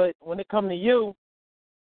ABC, but when it comes to you,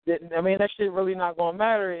 that shit really not gonna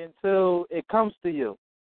matter until it comes to you.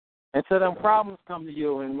 Until them problems come to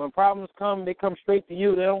you, and when problems come, they come straight to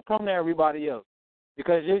you. They don't come to everybody else,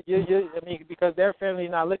 because because their family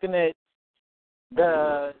not looking at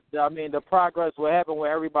the progress what happened with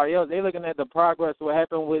everybody else. They looking at the progress what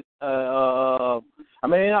happened with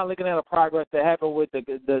they're not looking at the progress that happened with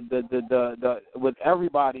the with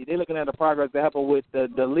everybody. They're looking at the progress that happened with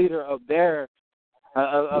the leader of their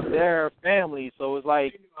family. So it's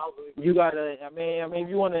like you gotta. If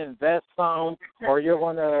you want to invest something, or you're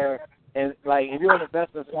gonna, and like if you're gonna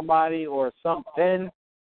invest in somebody or something,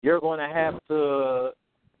 you're gonna have to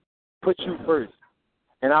put you first.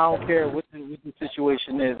 And I don't care what the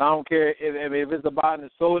situation is. I don't care if it's about the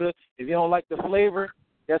soda. If you don't like the flavor,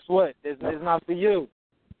 guess what? It's not for you.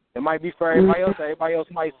 It might be for everybody else. Everybody else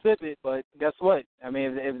might sip it, but guess what?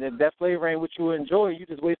 If that flavor ain't what you enjoy, you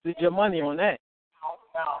just wasted your money on that.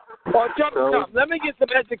 Let me get some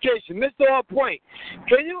education. Mr. OnPoint,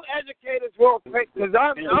 can you educate us real quick? Because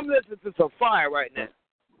I'm listening to some fire right now.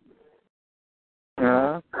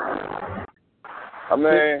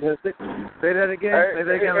 Say that again.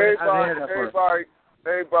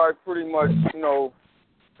 Everybody pretty much,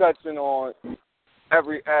 touching on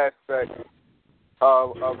every aspect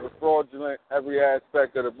of the fraudulent, every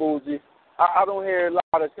aspect of the bougie. I don't hear a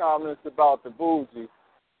lot of comments about the bougie,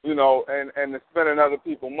 and the spending other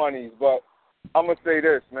people's money. But I'm going to say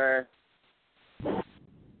this, man.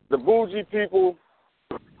 The bougie people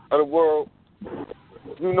of the world,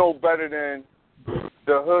 you know better than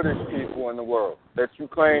the hoodish people in the world that you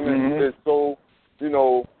claim is so,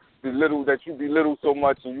 belittle, that you belittle so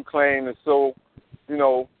much, and you claim is so, at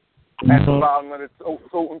the bottom of the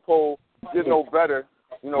totem pole. You know better,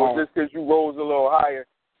 just because you rose a little higher.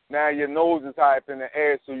 Now your nose is high up in the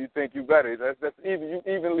air, so you think you better. That's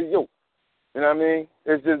evenly yoked. You know what I mean?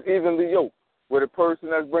 It's just evenly yoked. With a person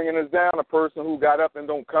that's bringing us down, a person who got up and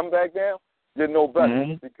don't come back down, you know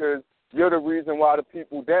better, because you're the reason why the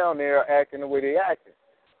people down there are acting the way they acting.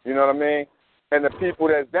 You know what I mean? And the people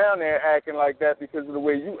that's down there acting like that because of the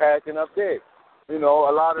way you acting up there. A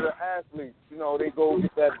lot of the athletes, they go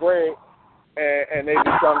get that bread and they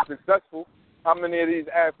become successful. How many of these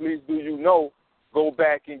athletes do you know go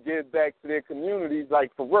back and give back to their communities,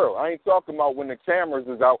 like for real? I ain't talking about when the cameras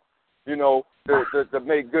is out, to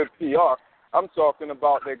make good PR. I'm talking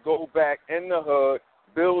about that go back in the hood,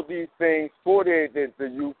 build these things for the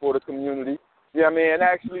youth, for the community, and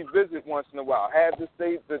actually visit once in a while. Have the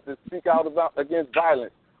state to speak out against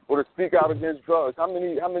violence or to speak out against drugs. How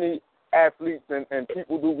many athletes and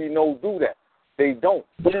people do we know do that? They don't,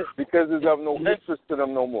 because it's of no interest to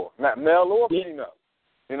them no more, not male or female.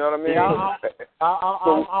 You know what I mean?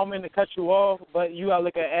 I don't mean to cut you off, but you gotta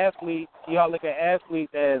look at athletes. You gotta look at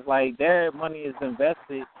athletes as like their money is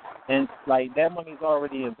invested, and like that money's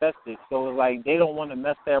already invested. So like they don't want to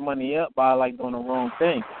mess their money up by like doing the wrong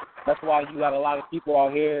thing. That's why you got a lot of people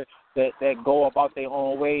out here that go about their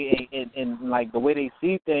own way and like the way they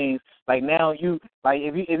see things. Like now you like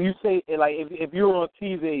if you say like if you're on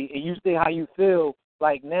TV and you say how you feel,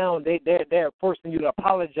 like now they're forcing you to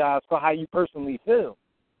apologize for how you personally feel.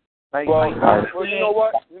 Well, you know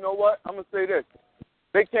what? I'm gonna say this: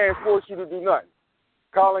 they can't force you to do nothing.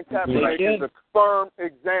 Colin Kaepernick is a firm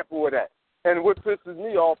example of that. And what pisses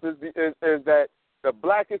me off is that the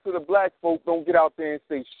blackest of the black folk don't get out there and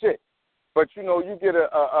say shit. But you get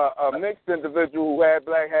a mixed individual who had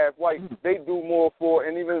black, half white. They do more for,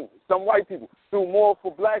 and even some white people do more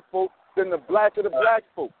for black folk than the black of the black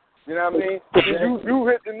folk. You know what I mean? You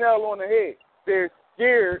hit the nail on the head. They're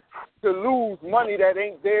scared to lose money that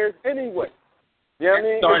ain't theirs anyway. You know what I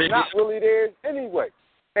mean? It's not really theirs anyway.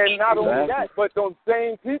 And not only that, but those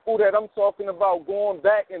same people that I'm talking about going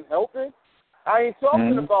back and helping, I ain't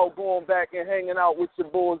talking about going back and hanging out with your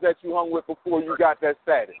boys that you hung with before you got that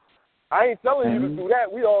status. I ain't telling you to do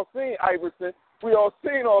that. We all seen Iverson. We all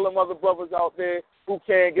seen all them other brothers out there who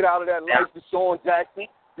can't get out of that life, Deshaun Jackson.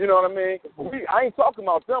 You know what I mean? I ain't talking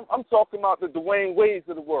about them. I'm talking about the Dwayne Wades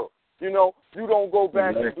of the world. You don't go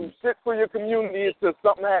back and do shit for your community until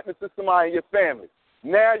something happens to somebody in your family.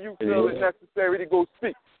 Now you feel it necessary to go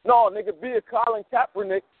speak. No, nigga, be a Colin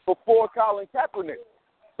Kaepernick before Colin Kaepernick.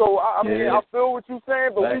 So, I mean, I feel what you're saying,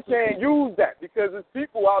 but we can't use that because there's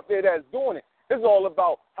people out there that's doing it. It's all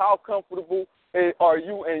about how comfortable are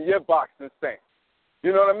you in your boxing stance.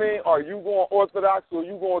 You know what I mean? Are you going orthodox or are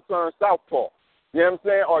you going to turn southpaw? You know what I'm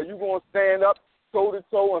saying? Are you going to stand up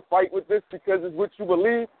toe-to-toe and fight with this because it's what you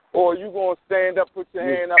believe? Or are you going to stand up, put your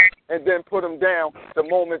hand up, and then put them down the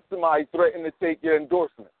moment somebody threatens to take your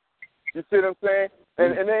endorsement? You see what I'm saying?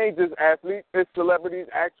 And it ain't just athletes. It's celebrities,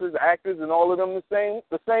 actors, and all of them the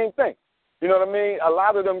same thing. You know what I mean? A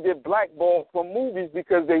lot of them get blackballed from movies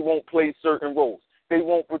because they won't play certain roles. They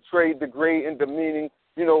won't portray the great and demeaning,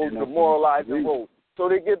 demoralizing roles. So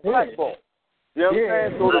they get blackballed. You know what I'm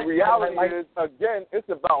saying? So the reality is, again, it's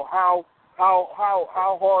about how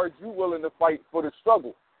hard you willing to fight for the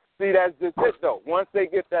struggle. See, that's just it, though. Once they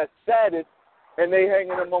get that status and they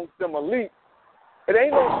hanging amongst them elite, it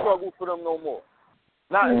ain't no struggle for them no more.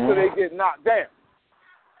 Not until they get knocked down.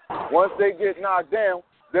 Once they get knocked down,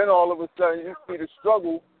 then all of a sudden you see the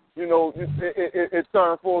struggle, it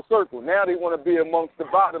turns full circle. Now they want to be amongst the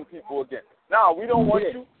bottom people again. No, we don't want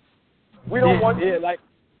you. We don't want you.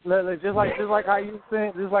 Just like how you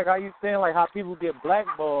saying, like how people get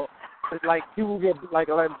blackballed. It's like people get like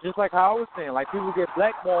just like how I was saying, like people get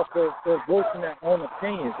blackballed for voicing their own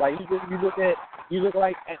opinions. Like you look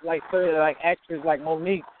like certain like actors like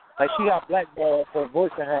Monique, like she got blackballed for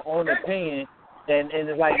voicing her own opinion, and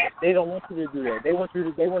it's like they don't want you to do that. They want you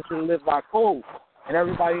to live by code, and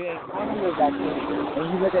everybody ain't want to live by code.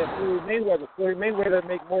 And you look at Floyd Mayweather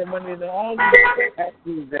make more money than all these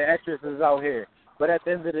actors and actresses out here. But at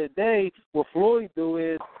the end of the day, what Floyd do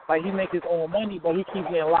is like he make his own money, but he keeps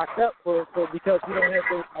getting locked up for because he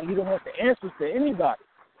don't have to answer to anybody.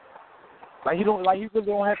 He don't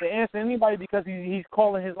have to answer anybody because he's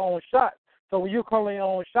calling his own shots. So when you're calling your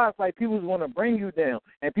own shots, like people's going to bring you down,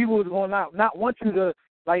 and people is going to not want you to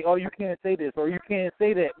like, oh, you can't say this or you can't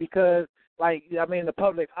say that because the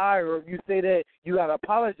public eye, or if you say that you got to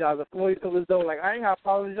apologize. If Floyd feels as though like I ain't got to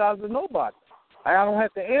apologize to nobody. I don't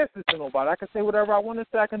have to answer to nobody. I can say whatever I want to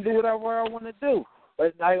say. I can do whatever I want to do. But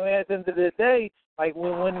at the end of the day, like when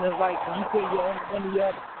it's like when you put your own money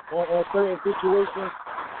up on certain situations,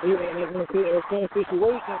 in certain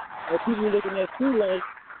situations, and people looking at you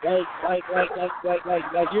like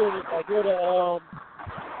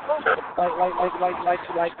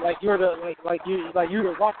you're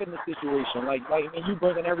the rock in the situation. You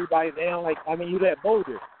bringing everybody down. You that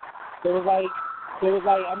boulder. So it's like. It's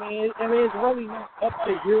really not up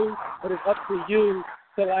to you, but it's up to you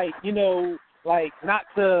to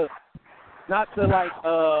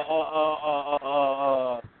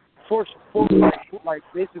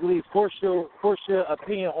force your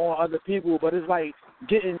opinion on other people. But it's like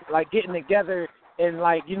getting together and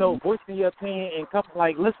voicing your opinion and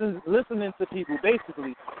listening to people.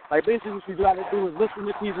 Basically what you got to do is listen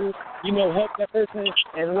to people, help that person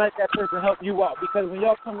and let that person help you out. Because when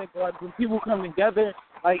when people come together,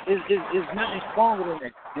 it's nothing stronger than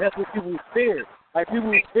that. And that's what people fear.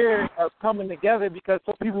 People fear of coming together because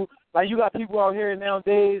some people you got people out here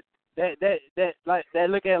nowadays that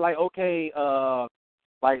look at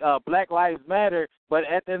Black Lives Matter, but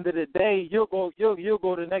at the end of the day, you'll go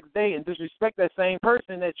the next day and disrespect that same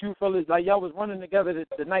person that you feel is like y'all was running together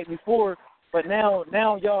the night before, but now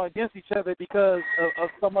y'all against each other because of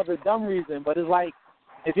some other dumb reason. But it's like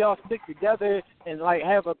if y'all stick together and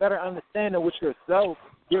have a better understanding with yourself,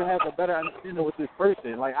 you'll have a better understanding with this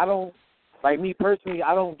person. Me personally,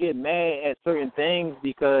 I don't get mad at certain things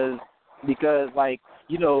because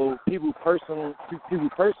people personal.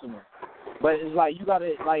 But it's like you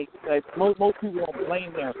gotta most people don't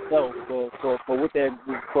blame themselves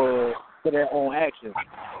for their own actions.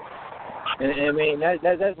 And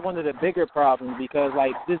that's one of the bigger problems because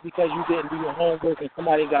just because you didn't do your homework and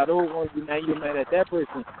somebody got over on you, now you're mad at that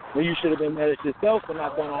person when you should have been mad at yourself for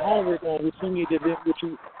not doing your homework on what you needed to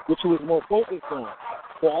do, what you was more focused on.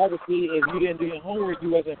 So obviously, if you didn't do your homework, you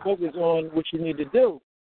wasn't focused on what you need to do.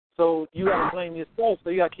 So you got to blame yourself. So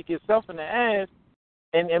you got to kick yourself in the ass.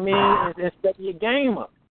 And step your game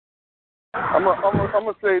up. I'm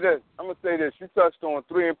gonna say this. You touched on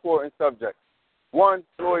three important subjects. One,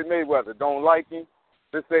 Floyd Mayweather. Don't like him.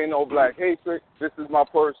 This ain't no black hatred. This is my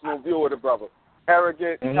personal view of the brother.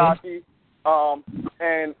 Arrogant, cocky,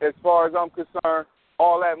 and as far as I'm concerned,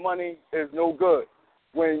 all that money is no good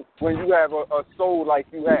when you have a soul like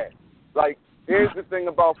you have. Here's the thing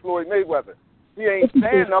about Floyd Mayweather. He ain't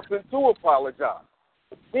saying nothing to apologize.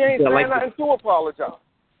 He ain't saying nothing to apologize.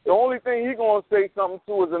 The only thing he going to say something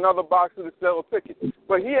to is another boxer to sell tickets.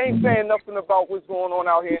 But he ain't saying nothing about what's going on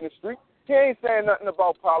out here in the street. He ain't saying nothing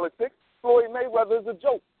about politics. Floyd Mayweather is a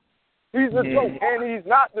joke. He's a joke. And he's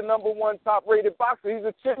not the number one top-rated boxer. He's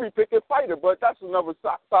a cherry-picking fighter. But that's another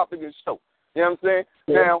topic of the show. You know what I'm saying?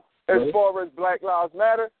 Yeah. Now, as far as Black Lives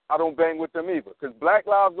Matter, I don't bang with them either. Because Black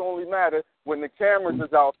Lives only matter when the cameras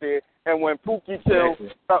is out there and when Pookie kills,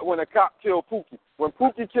 when a cop kills Pookie. When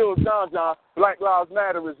Pookie kills John, Black Lives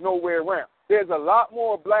Matter is nowhere around. There's a lot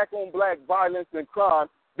more black-on-black violence and crime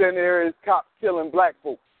than there is cops killing black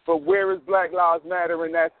folks. But where is Black Lives Matter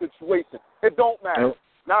in that situation? It don't matter.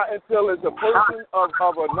 Not until it's a person of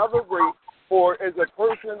another race or is a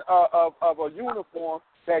person of a uniform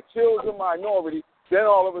that kills a minority, then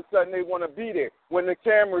all of a sudden they want to be there when the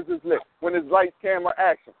cameras is lit, when it's lights, camera,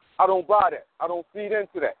 action. I don't buy that. I don't feed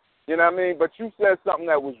into that. You know what I mean? But you said something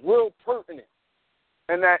that was real pertinent.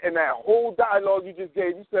 And that whole dialogue you just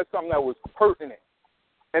gave, you said something that was pertinent.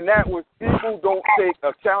 And that was people don't take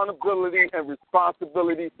accountability and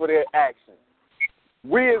responsibility for their actions.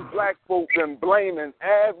 We as black folk been blaming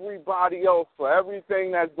everybody else for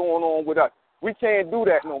everything that's going on with us. We can't do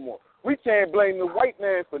that no more. We can't blame the white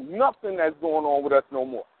man for nothing that's going on with us no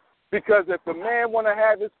more. Because if the man want to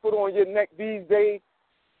have his foot on your neck these days,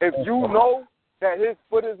 if you know that his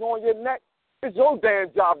foot is on your neck, it's your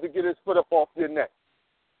damn job to get his foot up off your neck.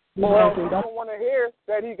 Well, you don't want to hear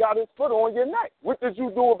that he got his foot on your neck. What did you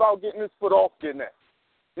do about getting his foot off your neck?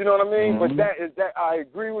 You know what I mean? Mm-hmm. But that I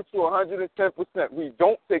agree with you 110%. We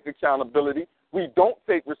don't take accountability. We don't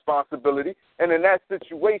take responsibility. And in that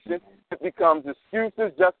situation, it becomes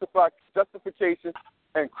excuses, justification,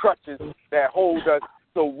 and crutches that hold us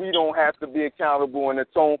so we don't have to be accountable and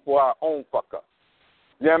atone for our own fuck-up.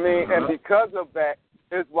 You know what I mean? And because of that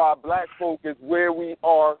is why black folk is where we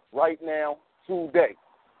are right now today.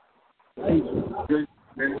 And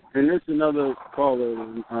there's another caller,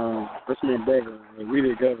 that's my brother, we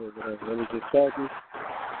together, that was just talking.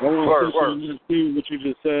 I want to see what you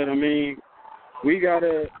just said. I mean, we got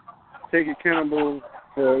to take accountable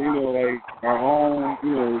for, like our own,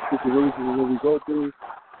 situations that we go through.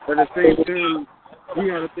 But at the same time, we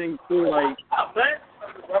got to think too, like,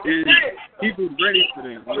 is people ready for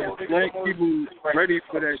that? Like, black people ready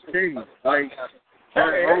for that change? Like,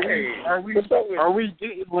 are we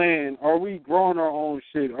getting land? Are we growing our own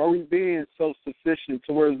shit? Are we being self-sufficient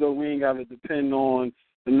to where as though we ain't got to depend on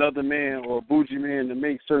another man or a bougie man to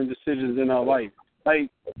make certain decisions in our life? Like,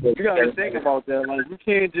 you got to think about that. Like, you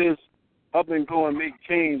can't just up and go and make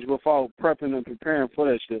change without prepping and preparing for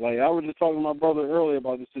that shit. Like, I was just talking to my brother earlier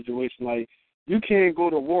about the situation. Like, you can't go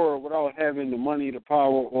to war without having the money, the power,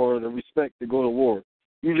 or the respect to go to war.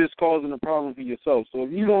 You're just causing a problem for yourself. So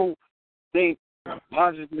if you don't think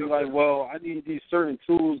logically like, well, I need these certain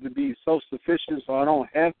tools to be self-sufficient so I don't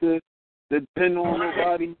have to depend on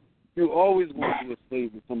nobody, you're always going to be a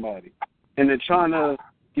slave to somebody. And then trying to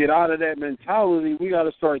get out of that mentality, we got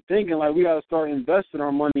to start thinking like we got to start investing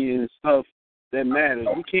our money in stuff that matters.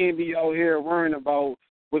 We can't be out here worrying about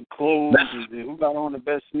what clothes and who got on the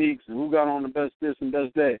best sneaks and who got on the best this and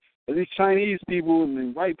best that. But these Chinese people and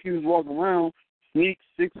the white people walking around, sneaks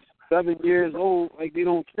 6, 7 years old, like they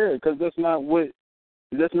don't care because that's not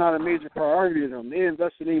a major priority to them. They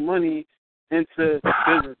invested their money into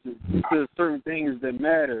businesses, into certain things that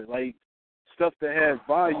matter, like stuff that has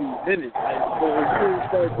value in it. Like, so if we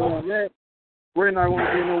start doing that, we're not going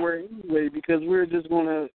to get nowhere anyway because we're just going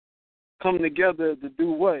to come together to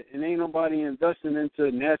do what? And ain't nobody investing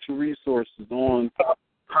into natural resources on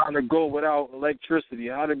how to go without electricity,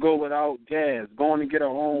 how to go without gas, going to get our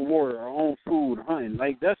own water, our own food, hunting.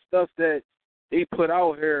 Like, that's stuff that they put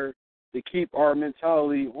out here to keep our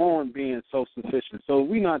mentality on being self-sufficient. So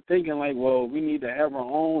we're not thinking like, well, we need to have our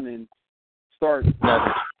own and start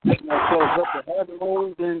making ourselves up to have our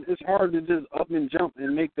own, then it's hard to just up and jump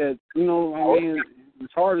and make that,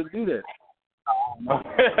 it's hard to do that. No,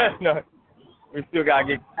 we still got to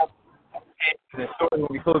get the story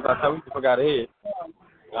when we close our time. We still got ahead.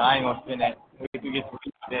 I ain't going to spend that. We can get some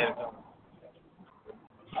people there.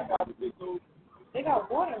 They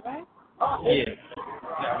got water, right? Yeah.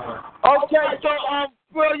 Okay, so,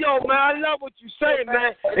 well, yo, man, I love what you say,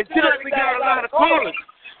 man. Until we got a lot of callers.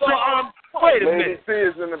 So, wait a minute.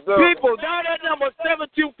 People, dial that number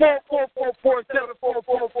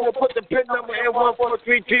 724-444-7444. Put the PIN number in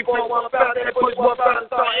 143-341. That push 1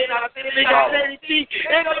 star NIC in the middle.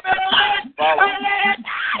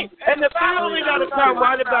 And the following got to come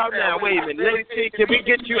right about now. Wait a minute. Let's see. Can we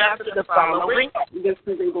get you after the following? Yes,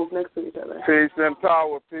 they go next to each other. Peace and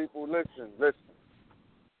power, people. Listen.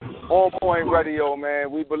 OnPoint Radio, man.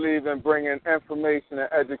 We believe in bringing information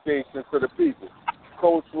and education to the people.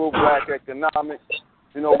 Cultural, black economics.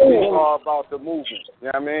 We are about the movement. You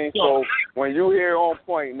know what I mean? So when you hear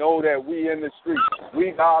OnPoint, know that we in the streets.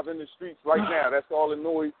 We live in the streets right now. That's all the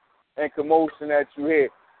noise and commotion that you hear.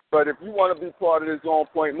 But if you want to be part of this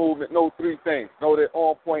OnPoint movement, know 3 things. Know that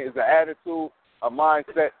OnPoint is an attitude, a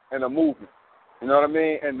mindset, and a movement. You know what I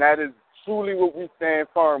mean? And that is truly what we stand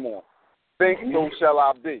firm on. Think, so shall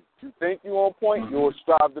I be. You think you on point, you'll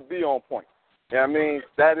strive to be on point. You know what I mean?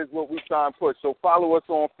 That is what we try and push. So follow us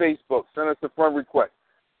on Facebook. Send us a friend request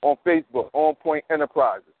on Facebook, OnPoint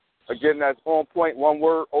Enterprises. Again, that's OnPoint, one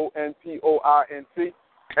word, ONPOINT,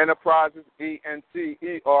 Enterprises,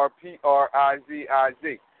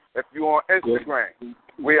 ENTERPRIZIZ. If you're on Instagram,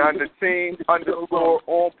 we're under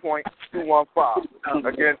team_OnPoint215.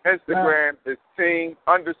 Again, Instagram is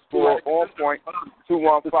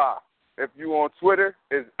team_OnPoint215. If you're on Twitter,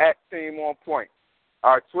 it's @TeamOnPoint.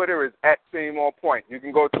 Our Twitter is @TeamOnPoint. You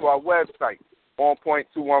can go to our website,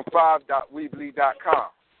 onpoint215.weebly.com.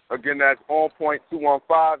 Again, that's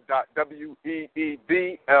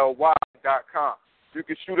onpoint215.weebly.com. You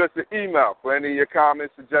can shoot us an email for any of your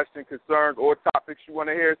comments, suggestions, concerns, or topics you want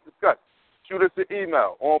to hear us discuss. Shoot us an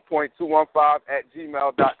email,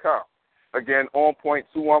 onpoint215@gmail.com. Again,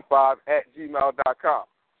 onpoint215@gmail.com.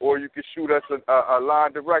 Or you can shoot us a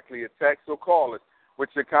line directly, a text or call us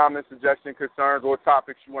with your comments, suggestions, concerns, or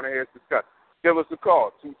topics you want to hear us discuss. Give us a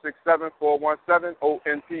call,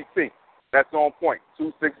 267-417-ONPT. That's On Point,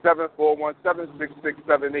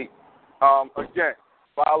 267-417-6678. Again,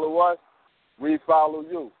 follow us. We follow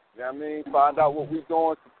you. You know what I mean? Find out what we're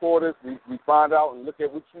doing, support us. We find out and look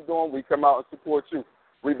at what you're doing. We come out and support you.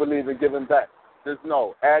 We believe in giving back. Just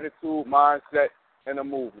know, attitude, mindset, and a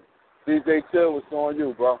movement. DJ CHiL, it's on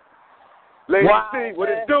you, bro. Lady C, what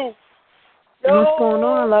it do? What's going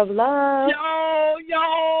on, love? Yo,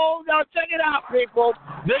 check it out, people.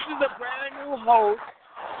 This is a brand new host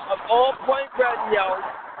of OnPoint Radio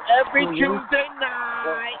every Tuesday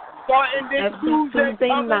night, starting this Tuesday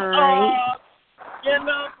night. You know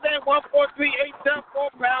what I'm saying?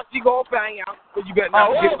 143-874 # you go bang out, but you better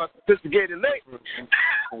not give us sophisticated ladies.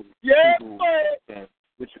 Yeah, man.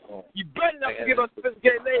 You better not give us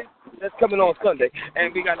sophisticated ladies. That's coming on Sunday,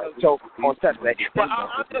 and we got another show on Saturday. But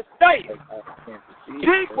I'm just saying,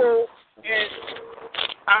 people, and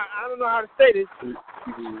I don't know how to say this,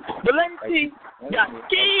 but Lady T got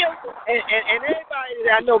skills, and everybody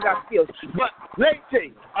that I know got skills. But Lady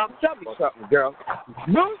T, I'm telling you something, girl.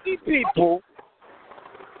 Mostly people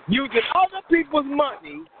using other people's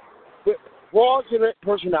money with fraudulent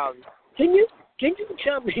personalities. Can you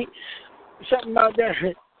tell me something about that?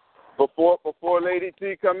 Before Lady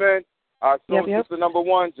T come in, just the number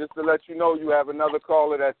one, just to let you know, you have another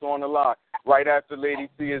caller that's on the line right after Lady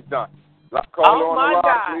T is done. Caller on the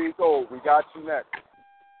line, please hold. We got you next.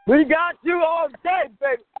 We got you all day,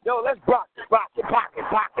 baby. Yo, let's rock it.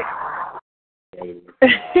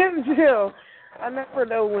 Jill, I never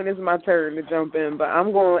know when it's my turn to jump in, but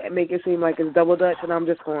I'm going to make it seem like it's double dutch, and I'm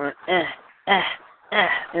just going, and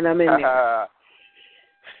I'm in there.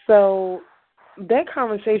 So that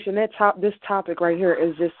conversation, this topic right here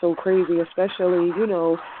is just so crazy, especially,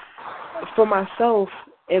 for myself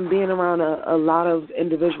and being around a lot of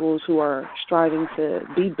individuals who are striving to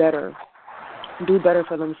be better, do better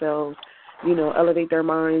for themselves, elevate their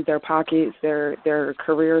minds, their pockets, their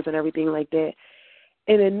careers and everything like that.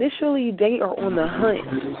 And initially they are on the hunt,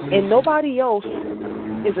 and nobody else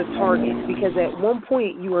is a target because at one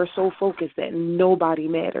point you are so focused that nobody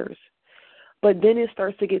matters. But then it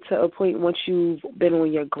starts to get to a point once you've been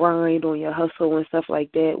on your grind, on your hustle and stuff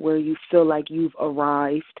like that, where you feel like you've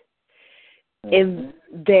arrived, and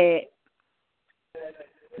that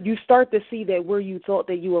you start to see that where you thought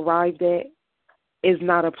that you arrived at is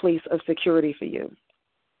not a place of security for you.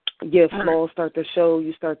 Your flaws start to show.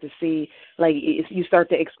 You start to see, you start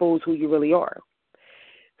to expose who you really are.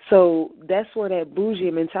 So that's where that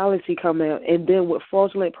bougie mentality come out. And then with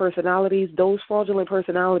fraudulent personalities, those fraudulent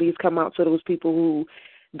personalities come out to those people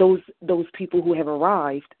who have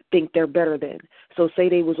arrived think they're better than. So say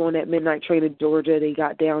they was on that midnight train in Georgia, they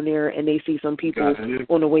got down there and they see some people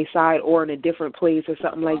on the wayside or in a different place or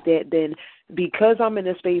something like that, then because I'm in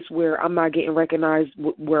a space where I'm not getting recognized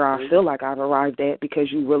where I feel like I've arrived at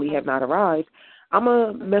because you really have not arrived, I'm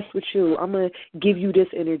going to mess with you. I'm going to give you this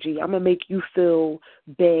energy. I'm going to make you feel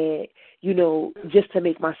bad, just to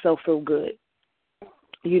make myself feel good.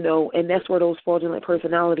 And that's where those fraudulent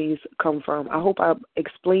personalities come from. I hope I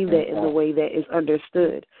explained that in the way that is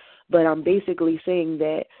understood. But I'm basically saying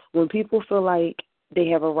that when people feel like they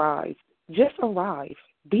have arrived, just arrive.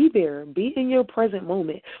 Be there. Be in your present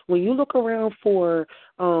moment. When you look around for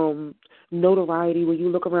notoriety, when you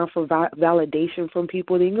look around for validation from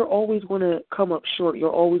people, then you're always going to come up short.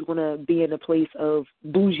 You're always going to be in a place of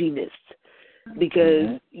bouginess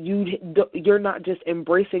because you're not just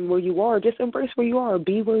embracing where you are. Just embrace where you are.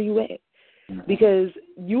 Be where you at because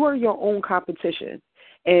you are your own competition.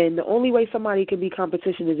 And the only way somebody can be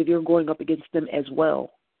competition is if you're going up against them as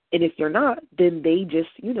well. And if you're not, then they just,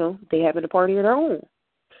 they having a party of their own.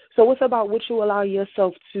 So it's about what you allow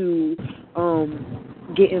yourself to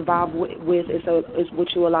get involved with. It's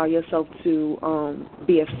what you allow yourself to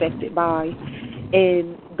be affected by.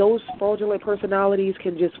 And those fraudulent personalities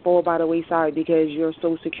can just fall by the wayside because you're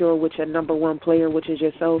so secure with your number one player, which is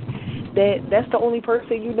yourself, that's the only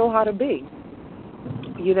person you know how to be.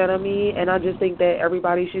 You know what I mean? And I just think that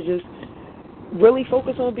everybody should just really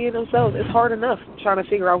focus on being themselves. It's hard enough trying to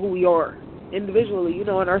figure out who we are individually, in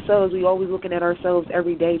ourselves. We always looking at ourselves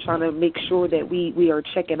every day, trying to make sure that we are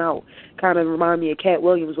checking out. Kind of remind me of Cat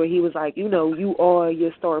Williams, where he was like, you are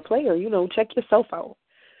your star player. Check yourself out.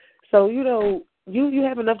 So, you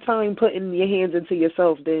have enough time putting your hands into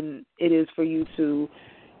yourself than it is for you to,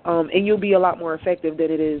 and you'll be a lot more effective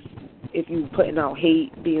than it is if you putting out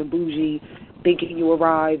hate, being bougie, thinking you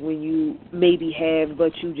arrive when you maybe have,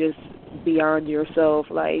 but you just beyond yourself.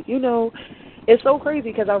 Like, it's so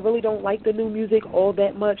crazy because I really don't like the new music all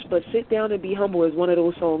that much, but Sit Down and Be Humble is one of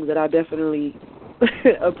those songs that I definitely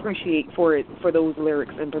appreciate for those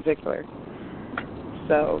lyrics in particular.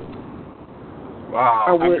 So, wow.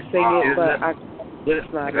 I would sing it, but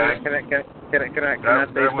it's not good. Can I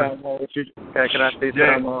say something on what you? Can I say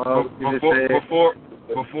something on what you just said?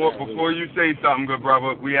 Before you say something, good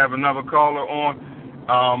brother, we have another caller on.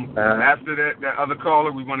 After that other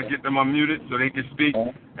caller, we want to get them unmuted so they can speak,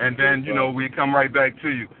 and then we come right back to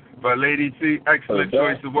you. But Lady T, excellent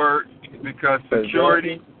choice of words, because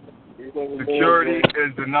security is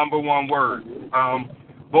the number one word.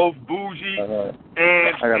 Both bougie and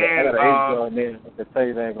I got an age going there. I can tell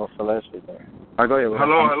you they ain't gonna celestial there. All right, go ahead.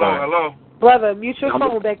 Hello. Brother, mute your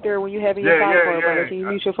phone back there when you're having your phone, brother. Can you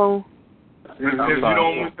mute your phone?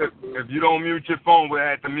 If you don't mute your phone, we'll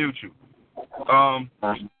have to mute you.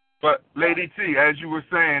 But Lady T, as you were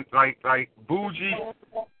saying, like bougie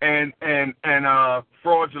and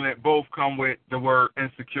fraudulent both come with the word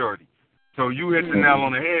insecurity. So you hit the nail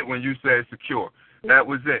on the head when you said secure. That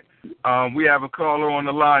was it. We have a caller on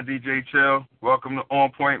the line, DJ CHiL. Welcome to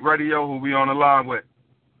OnPoint Radio. Who we on the line with?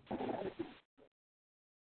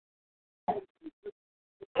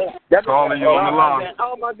 Caller, you on the line.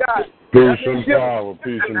 Oh my God. Peace and power. What's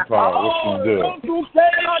the deal? Peace and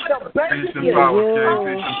power, Jay. Peace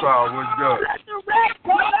and power. What's good?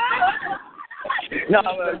 No,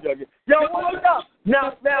 I'm joking. Yo, what's up?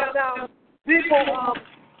 Now, people,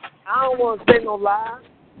 I don't want to say no lies,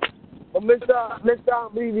 but Mr. I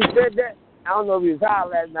believe he said that. I don't know if he was high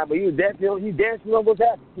last night, but he dancing on what's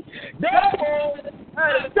happening.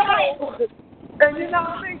 And you know what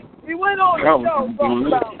I mean? He went on the show talking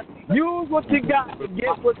about use what you got to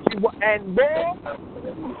get what you want. And boy,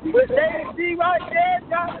 with AC right there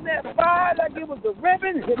dropping that fire like it was a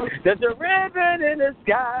ribbon, there's a ribbon in the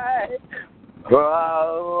sky.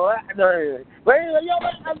 Bro, but anyway,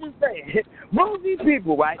 I'm just saying, bougie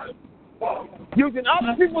people, right, using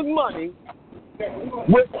other people's money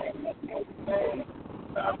with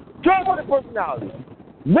trouble personality.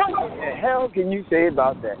 What the hell can you say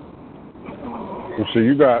about that? So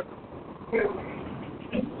you got,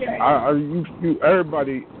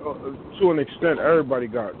 everybody, to an extent, everybody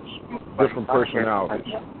got different personalities.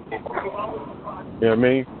 You know what I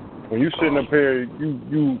mean? When you sitting up here,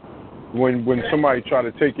 when somebody try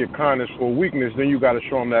to take your kindness for a weakness, then you got to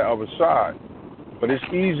show them that other side. But it's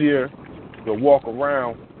easier to walk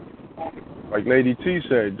around, like Lady T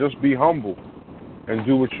said, just be humble and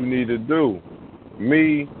do what you need to do.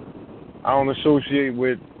 Me, I don't associate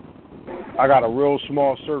with, I got a real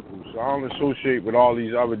small circle, so I don't associate with all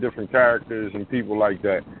these other different characters and people like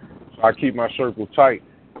that. So I keep my circle tight,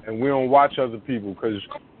 and we don't watch other people because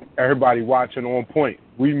everybody watching OnPoint.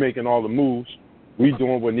 We making all the moves. We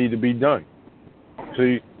doing what need to be done.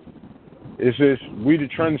 See, it's just, we the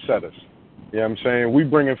trendsetters. You know what I'm saying? We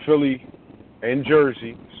bringing Philly and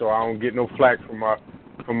Jersey, so I don't get no flack from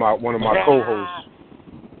one of my co-hosts.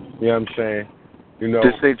 You know what I'm saying?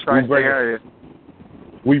 Just say tri-state area.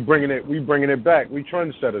 We bringing it back. We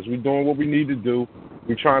trendsetters. We doing what we need to do.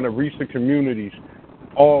 We trying to reach the communities,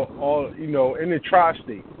 all in the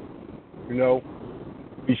tri-state.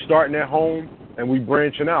 We starting at home and we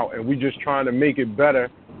branching out, and we just trying to make it better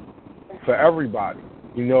for everybody.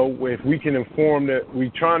 If we can we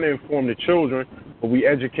trying to inform the children, but we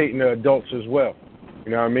educating the adults as well.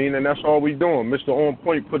 You know what I mean? And that's all we doing. Mr.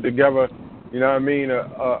 OnPoint put together, a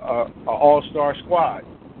all-star squad.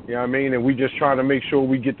 You know what I mean? And we just trying to make sure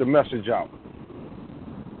we get the message out.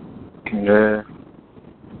 Yeah.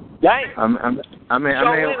 Let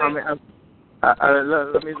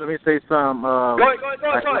me say something. Go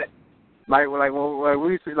ahead. I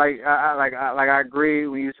agree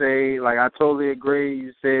when you say, I totally agree.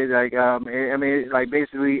 You say,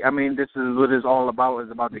 basically, this is what it's all about.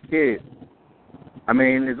 It's about the kids.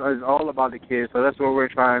 It's all about the kids. So that's what we're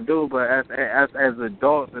trying to do. But as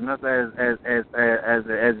adults and us as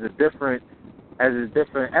a different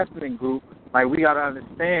ethnic group, like we gotta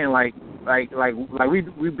understand, like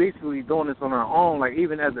we basically doing this on our own. Like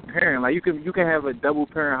even as a parent, like you can have a double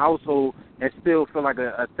parent household and still feel like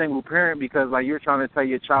a single parent because like you're trying to tell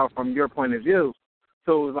your child from your point of view.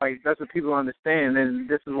 So like that's what people understand, and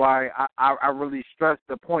this is why I really stress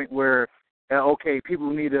the point where okay, people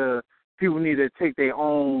need to take their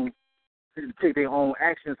own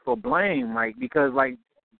actions for blame, like because like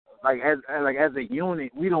as a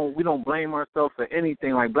unit, we don't blame ourselves for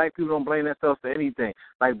anything. Like black people don't blame themselves for anything.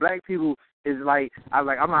 Like black people is like I'm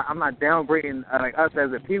not downgrading like us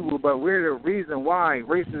as a people, but we're the reason why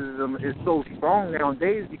racism is so strong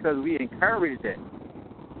nowadays because we encourage it.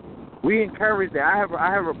 We encourage that. I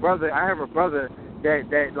have a brother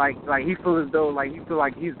that like he feels as though like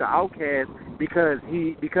he's the outcast because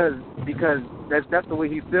that's the way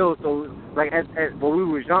he feels. So like when we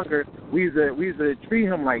was younger, we used to treat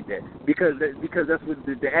him like that because that's what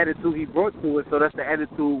the attitude he brought to us. So that's the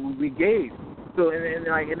attitude we gave. So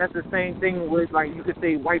and that's the same thing with like you could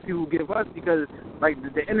say white people give us because like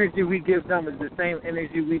the energy we give them is the same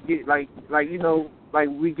energy we get like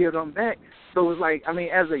we give them back. So it's like I mean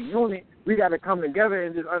as a unit we got to come together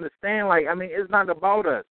and just understand like I mean it's not about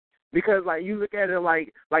us. Because like you look at it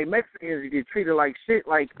like Mexicans get treated like shit,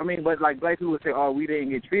 like I mean, but like black people say, oh, we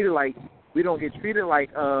didn't get treated like we don't get treated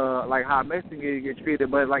like how Mexicans get treated.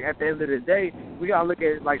 But like at the end of the day, we gotta look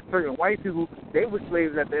at like certain white people. They were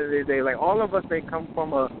slaves at the end of the day. Like all of us, they come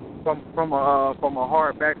from a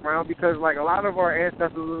hard background because like a lot of our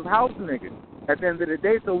ancestors was house niggas at the end of the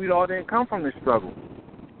day. So we all didn't come from the struggle.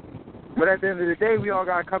 But at the end of the day, we all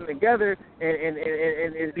got to come together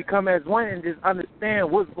and become as one and just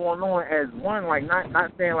understand what's going on as one, like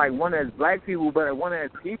not saying like one as black people, but one as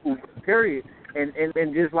people, period. And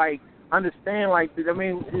just like understand, like, I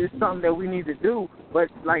mean, it's something that we need to do, but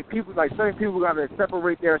like people, like certain people got to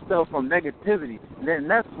separate themselves from negativity. And then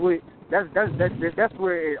that's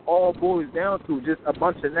where it all boils down to, just a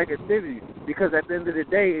bunch of negativity. Because at the end of the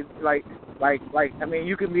day, it's like I mean,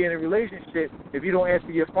 you can be in a relationship, if you don't answer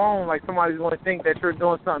your phone, like somebody's going to think that you're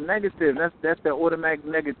doing something negative. That's the automatic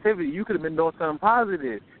negativity. You could have been doing something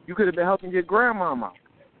positive. You could have been helping your grandmama,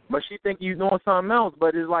 but she think you're doing something else.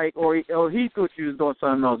 But it's like, or he thought you was doing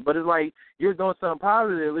something else. But it's like you're doing something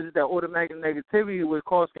positive. It's just that automatic negativity would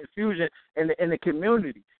cause confusion in the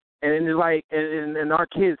community, and it's like, and our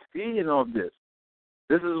kids feeding off this.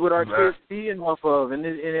 This is what our kids feeding off of, and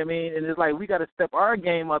I mean, and it's like we got to step our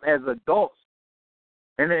game up as adults,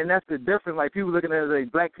 and that's the difference. Like people looking at it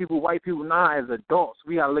like black people, white people, as adults,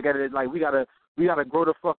 we gotta look at it like we gotta grow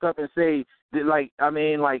the fuck up and say that, like, I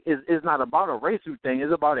mean, like it's not about a racial thing,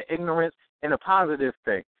 it's about an ignorance and a positive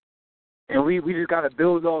thing, and we just gotta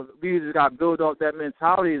build off that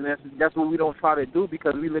mentality, and that's what we don't try to do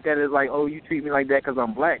because we look at it like, oh, you treat me like that because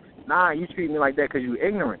I'm black. Nah, you treat me like that because you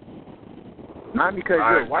ignorant. Not because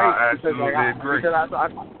you're white, I absolutely agree.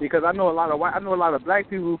 Because I know a lot of black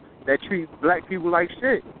people that treat black people like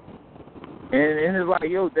shit, and it's like,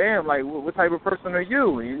 yo, damn, like what type of person are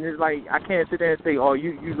you? And it's like I can't sit there and say, oh,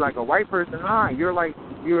 you like a white person. Nah, you're an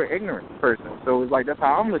ignorant person. So it's like that's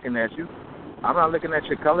how I'm looking at you. I'm not looking at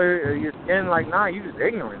your color or your skin. Like, nah, you just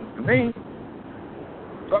ignorant to me.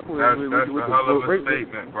 That's a hell of a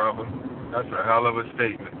statement, brother. That's a hell of a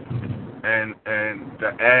statement. And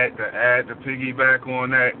to piggyback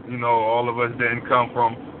on that, you know, all of us didn't come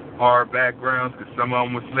from hard backgrounds because some of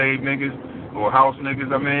them were slave niggas or house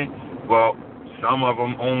niggas, I mean. Well, some of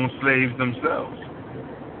them owned slaves themselves.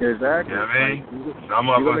 Exactly. You know what I mean? Some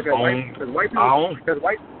of us owned our own. Because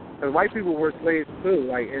white people were slaves too.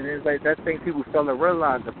 Like, and it's like that thing people fail to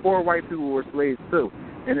realize. The poor white people were slaves too.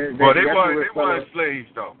 And they weren't slaves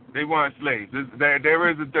though. They weren't slaves. There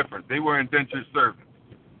is a difference. They were indentured servants.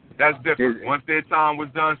 That's different. Once their time was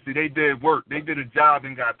done, see, they did work. They did a job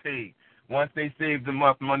and got paid. Once they saved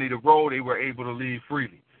enough money to roll, they were able to leave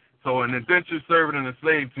freely. So an indentured servant and a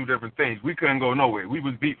slave, two different things. We couldn't go nowhere. We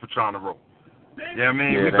was beat for trying to roll. You know what I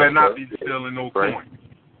mean? We better not be stealing no coins.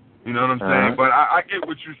 You know what I'm saying? But I get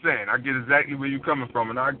what you're saying. I get exactly where you're coming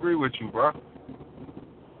from, and I agree with you, bro.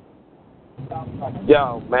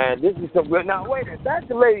 Yo, man, this is some good. Now, wait a minute. That's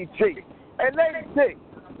the Lady T. Hey, Lady T.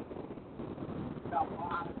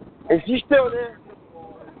 Is she still there?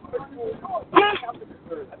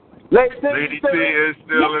 Lady T is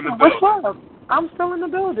still in the building. What's up? I'm still in the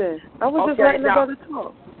building. I was just letting the brother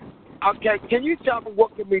talk. Okay, can you tell me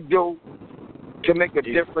what can we do to make a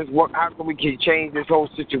difference? How can we change this whole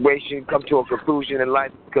situation, come to a conclusion in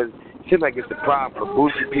life? Because it seems like it's a problem for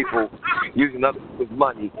bougie people using other people's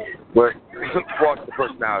money, but for the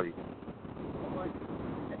personality.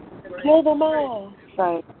 Kill them all.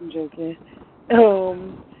 Sorry, I'm joking.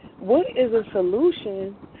 What is a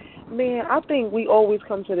solution Man, I think we always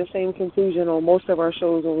come to the same conclusion on most of our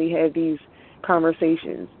shows when we have these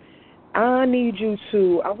conversations. I need you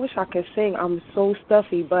to, I wish I could sing, I'm so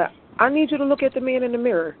stuffy, but I need you to look at the man in the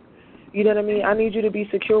mirror. You know what I mean? I need you to be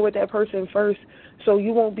secure with that person first so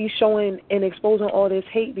you won't be showing and exposing all this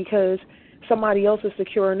hate because somebody else is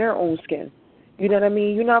secure in their own skin. You know what I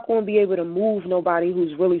mean? You're not going to be able to move nobody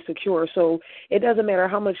who's really secure. So it doesn't matter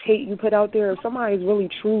how much hate you put out there. If somebody's really,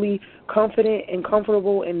 truly confident and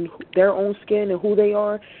comfortable in their own skin and who they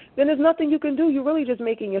are, then there's nothing you can do. You're really just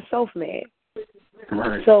making yourself mad.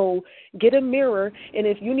 Right. So get a mirror, and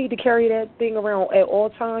if you need to carry that thing around at all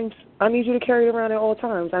times, I need you to carry it around at all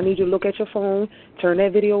times. I need you to look at your phone, turn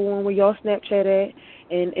that video on where y'all Snapchat at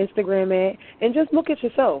and Instagram at, and just look at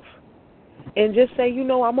yourself. And just say, you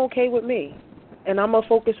know, I'm okay with me. And I'm going to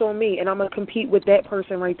focus on me, and I'm going to compete with that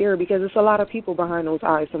person right there because it's a lot of people behind those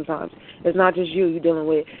eyes sometimes. It's not just you. You're dealing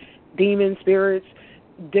with demons, spirits,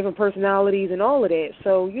 different personalities, and all of that.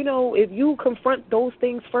 So, you know, if you confront those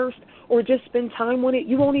things first or just spend time on it,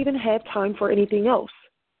 you won't even have time for anything else.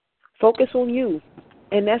 Focus on you.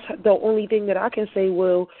 And that's the only thing that I can say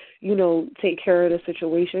will, you know, take care of the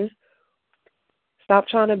situation. Stop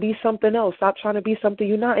trying to be something else. Stop trying to be something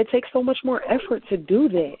you're not. It takes so much more effort to do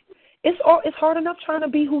that. It's hard enough trying to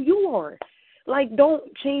be who you are. Like, don't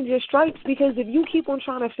change your stripes because if you keep on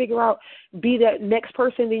trying to figure out, be that next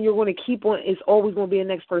person, then you're going to keep on, it's always going to be a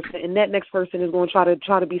next person, and that next person is going to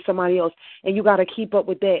try to be somebody else, and you got to keep up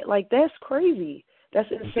with that. Like, that's crazy. That's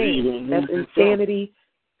insane. That's insanity.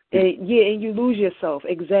 And you lose yourself.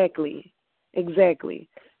 Exactly.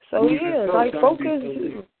 So, yeah, like, focus.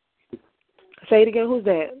 Say it again. Who's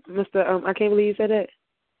that? Mr. I can't believe you said that.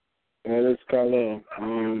 That's Carlo.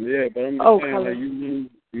 Yeah, but I'm just saying, like,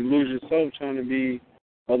 you lose yourself trying to be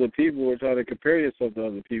other people or try to compare yourself to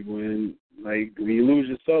other people. And, like, when you lose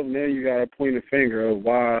yourself, now you got to point a finger of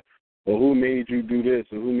why or who made you do this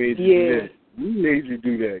or who made you do that. Who made you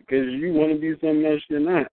do that? Because you want to be something else you're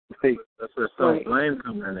not. Like, that's where self-blame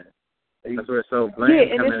comes in. That's where self-blame comes in.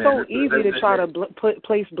 Yeah, and it's so easy to try to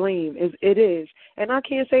place blame. It is. And I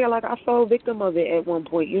can't say, like, I fell victim of it at one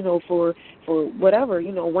point, you know, for whatever.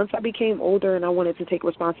 You know, once I became older and I wanted to take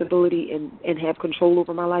responsibility and have control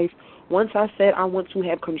over my life, once I said I want to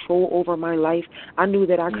have control over my life, I knew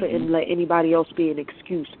that I couldn't let anybody else be an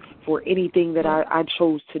excuse for anything that I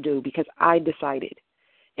chose to do because I decided.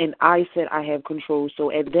 And I said I have control. So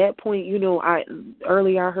at that point, you know,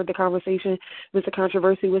 earlier I heard the conversation, Mr.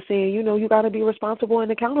 Controversy was saying, you know, you got to be responsible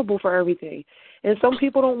and accountable for everything. And some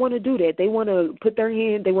people don't want to do that. They want to put their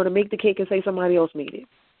hand, they want to make the cake and say somebody else made it.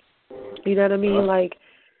 You know what I mean? Like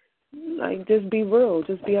just be real,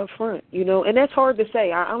 just be upfront, you know. And that's hard to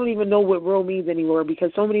say. I don't even know what real means anymore because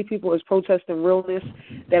so many people is protesting realness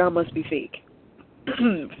that I must be fake.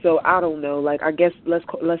 So I don't know. Like, I guess let's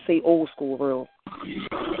say old school real.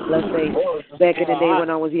 Let's say back in the day when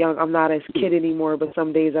I was young, I'm not a kid anymore, but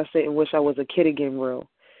some days I sit and wish I was a kid again real.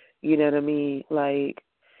 You know what I mean? Like,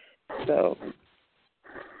 so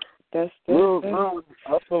that's real.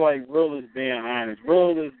 I feel like real is being honest.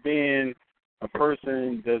 Real is being a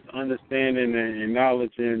person that's understanding and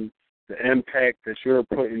acknowledging the impact that you're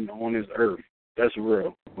putting on this earth. That's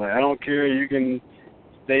real. Like, I don't care. You can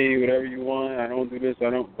say whatever you want. I don't do this.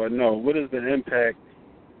 But no, what is the impact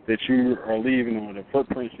that you are leaving on, the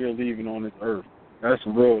footprints you're leaving on this earth? That's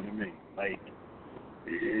real to me. Like,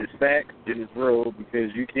 it's fact and it's real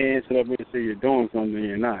because you can't sit up and say you're doing something and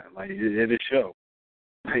you're not. Like, it is show.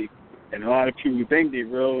 Like, and a lot of people think they're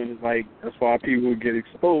real, and it's like, that's why people get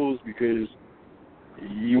exposed because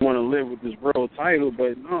you want to live with this real title,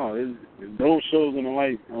 but no, those shows in the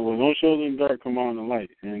light, or those shows in the dark come on in the light,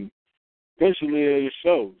 and eventually it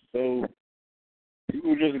shows. So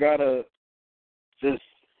people just gotta just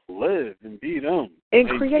live and be them and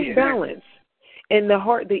create balance. And the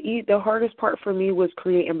hardest part for me was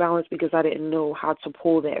creating balance because I didn't know how to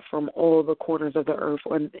pull that from all the corners of the earth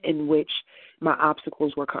in which my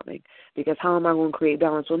obstacles were coming. Because how am I going to create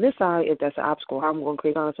balance on this side if that's an obstacle? How am I going to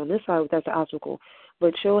create balance on this side if that's an obstacle?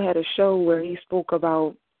 But CHiL had a show where he spoke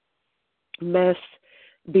about mess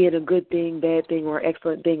being a good thing, bad thing, or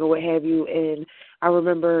excellent thing, or what have you. And I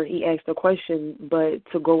remember he asked a question, but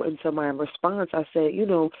to go into my response, I said, you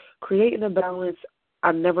know, creating a balance,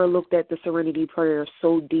 I never looked at the Serenity Prayer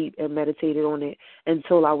so deep and meditated on it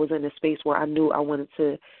until I was in a space where I knew I wanted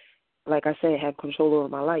to, like I said, have control over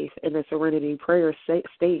my life. And the Serenity Prayer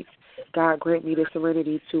states, God grant me the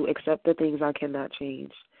serenity to accept the things I cannot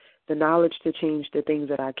change, the knowledge to change the things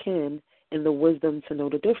that I can, and the wisdom to know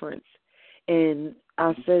the difference. And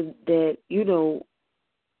I said that, you know,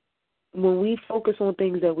 when we focus on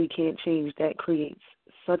things that we can't change, that creates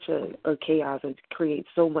such a chaos. It creates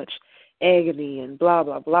so much agony and blah,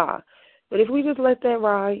 blah, blah. But if we just let that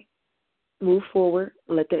ride, move forward,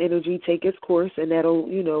 let the energy take its course, and that'll,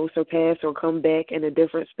 surpass or come back in a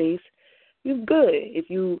different space, you're good. If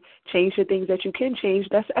you change the things that you can change,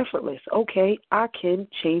 that's effortless. Okay, I can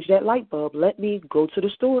change that light bulb. Let me go to the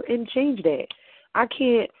store and change that. I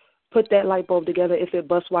can't put that light bulb together if it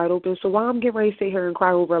busts wide open, so why I'm getting ready to sit here and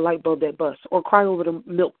cry over a light bulb that busts or cry over the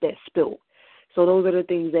milk that spilled. So those are the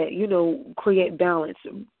things that, create balance,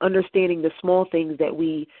 understanding the small things that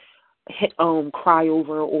we cry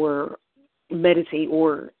over or meditate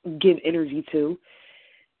or give energy to,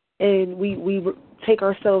 and we take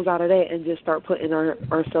ourselves out of that and just start putting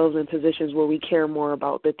ourselves in positions where we care more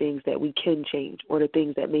about the things that we can change or the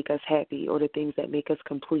things that make us happy or the things that make us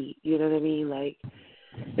complete. You know what I mean? Like,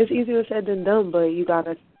 it's easier said than done, but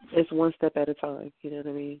it's one step at a time. You know what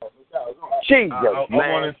I mean? I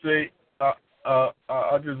want to say,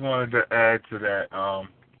 I just wanted to add to that,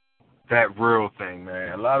 that real thing,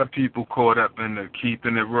 man. A lot of people caught up in the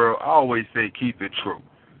keeping it real. I always say keep it true.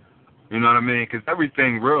 You know what I mean? Because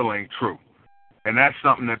everything real ain't true. And that's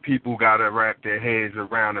something that people got to wrap their heads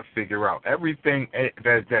around and figure out. Everything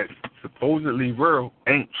that's supposedly real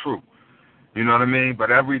ain't true. You know what I mean?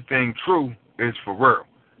 But everything true is for real.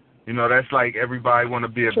 That's like everybody want to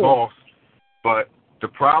be a boss. But the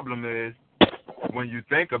problem is, when you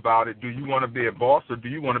think about it, do you want to be a boss or do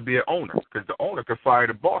you want to be an owner? Because the owner could fire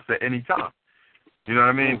the boss at any time. You know what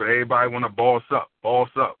I mean? But everybody want to boss up. All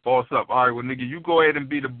right, well, nigga, you go ahead and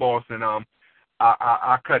be the boss, and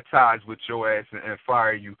I cut ties with your ass and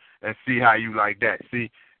fire you and see how you like that.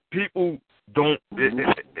 See, people don't,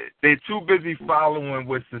 they're too busy following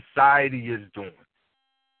what society is doing.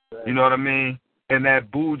 You know what I mean? And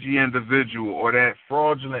that bougie individual or that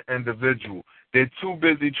fraudulent individual, they're too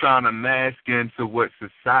busy trying to mask into what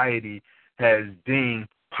society has deemed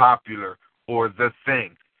popular or the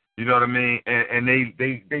thing. You know what I mean? And they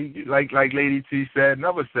like Lady T said,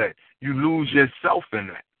 never said, you lose yourself in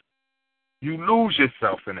that. You lose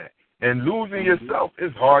yourself in that. And losing yourself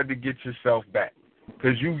is hard to get yourself back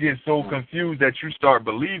because you get so confused that you start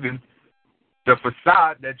believing the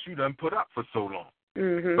facade that you done put up for so long.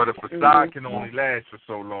 Mm-hmm. But a facade can only last for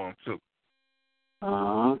so long, too.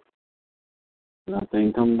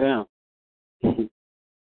 Nothing come down. Wait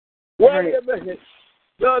a minute.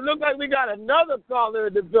 Yo, it looks like we got another caller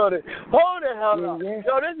in the building. Hold the hell up.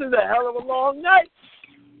 Yo, this is a hell of a long night.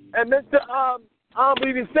 And Mr. I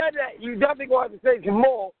believe you said that. You definitely going to have to say some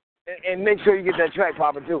more and make sure you get that track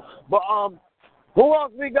popping, too. But who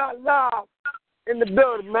else we got live in the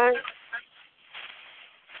building, man?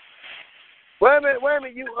 Wait a minute.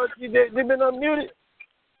 You been unmuted?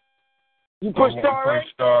 You push star, right?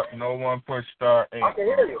 No one push star 8. I can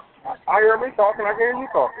hear you. I hear me talking. I can hear you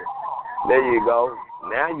talking. There you go.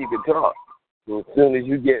 Now you can talk. So as soon as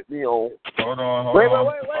you get me on. Hold on. Wait.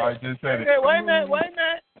 I just said it. Wait a minute.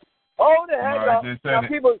 Hold the heck up. Now,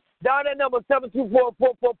 people, dial that number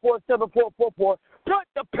 724-444-7444. Put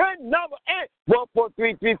the pen number in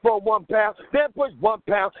 143341 pound. Then push 1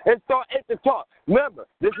 pound and start at the talk. Remember,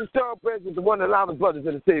 this is THoRoughBred with the one of the loudest brothers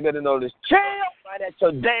in the city. Better know this. CHiL right at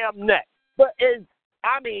your damn neck. But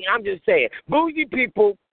I'm just saying, bougie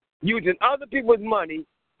people using other people's money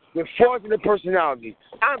with fraudulent personalities.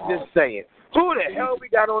 I'm just saying. Who the hell we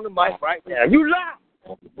got on the mic right now? You lie.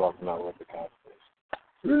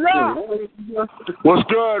 You lie. What's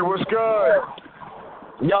good?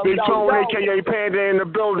 Yo, Big Tone, a.k.a. Panda in the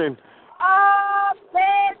building.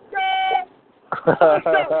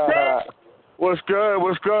 Panda! What's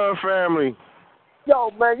good, family?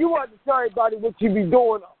 Yo, man, you want to tell everybody what you be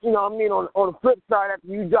doing, you know what I mean, on the flip side after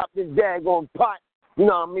you drop this daggone pot. You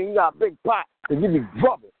know what I mean? You got a big pot because you be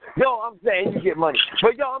trouble. Yo, I'm saying you get money.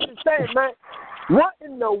 But, yo, I'm just saying, man, what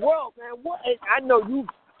in the world, man? I know you've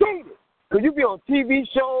seen it because you be on TV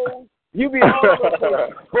shows. You be all over the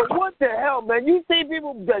place. But what the hell, man? You see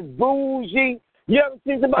people that's bougie. You ever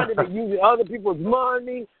seen somebody that uses other people's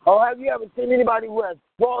money? Or have you ever seen anybody who has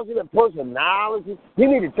fraudulent personality? You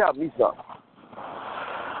need to tell me something.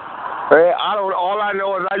 Hey, all I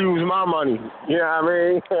know is I use my money. You know what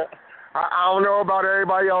I mean? I don't know about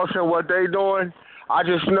everybody else and what they doing. I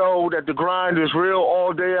just know that the grind is real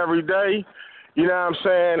all day, every day. You know what I'm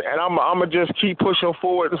saying? And I'm going to just keep pushing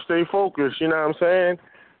forward and stay focused. You know what I'm saying?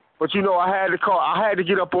 But, you know, I had to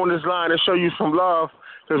get up on this line and show you some love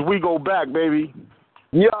because we go back, baby.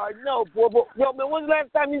 Yeah, I know, boy. Yo, man, when's the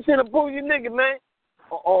last time you seen a bougie nigga, man?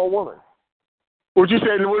 Or a woman? What you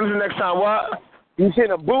said? When's the next time? What? You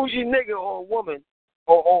seen a bougie nigga or a woman?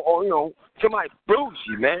 Or you know, somebody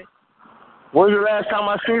bougie, man? When's the last time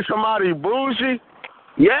I seen somebody bougie?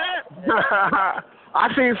 Yeah. I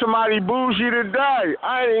seen somebody bougie today.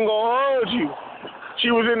 I ain't even gonna hold you. She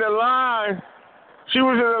was in the line. She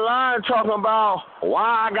was in the line talking about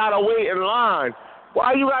why I gotta wait in line.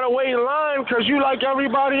 Why you gotta wait in line? Because you like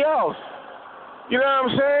everybody else. You know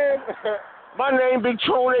what I'm saying? My name Big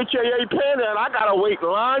Tone, a.k.a. Panda, and I gotta wait in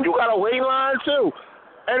line. You gotta wait in line, too.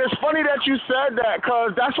 And it's funny that you said that,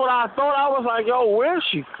 because that's what I thought. I was like, yo, where's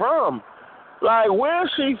she from? Like,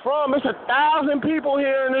 where's she from? It's 1,000 people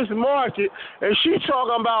here in this market, and she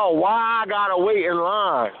talking about why I gotta wait in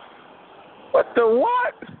line. What the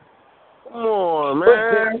what? Come on,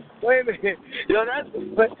 man. Wait a minute.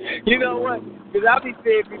 You know what? Because I'll be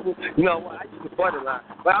saying people, you know what, I used to butt a lot.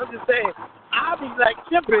 But I'm just saying, I'll be like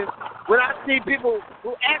tripping when I see people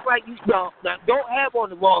who act like you don't have on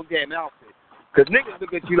the wrong damn outfit. Because niggas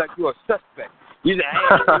look at you like you're a suspect. You say, hey,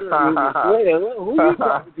 who you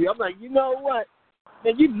talking to? I'm like, you know what?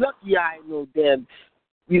 Man, you lucky I ain't no damn,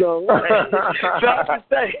 you know what? So I'm just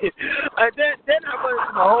saying. And then I run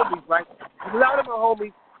into my homies, right? A lot of my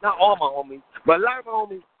homies, not all my homies, but a lot of my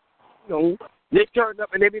homies, you know, they turn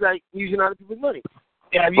up and they be like using other people's money.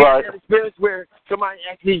 Have you had that experience where somebody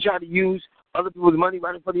actually tried to use other people's money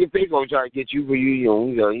right in front of your face or try to get you for you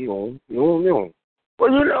know?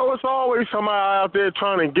 Well, you know, it's always somebody out there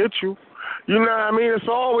trying to get you. You know what I mean? It's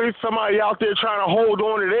always somebody out there trying to hold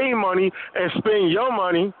on to their money and spend your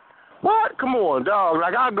money. What? Come on, dog.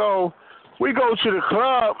 Like, we go to the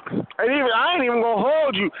club, and I ain't even going to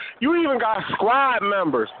hold you. You even got squad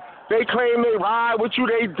members. They claim they ride with you,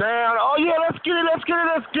 they down. Oh, yeah, let's get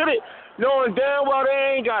it. Knowing damn well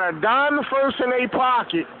they ain't got a dime first in their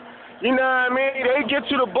pocket. You know what I mean? They get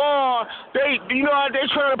to the bar, they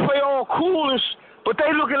trying to play all cool and but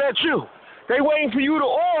they looking at you. They waiting for you to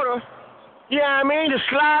order. You know what I mean? To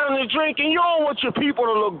slide on the drink, and you don't want your people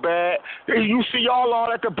to look bad. You see y'all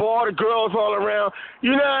all at the bar, the girls all around.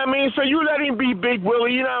 You know what I mean? So you let him be Big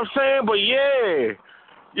Willie, you know what I'm saying? But yeah.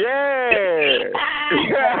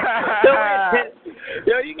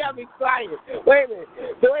 Yo, you got me quiet. Wait a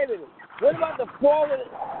minute. What about the fraudulent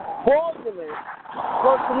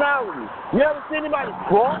personality? You ever seen anybody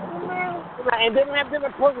fraudulent and they don't have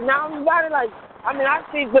different personalities about it? Like, I mean, I've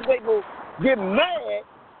seen some people get mad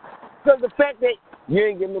because of the fact that you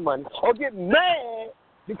ain't getting the money, or get mad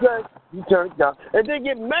because you turned down, and then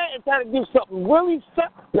get mad and try to do something really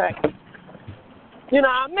suspect. You know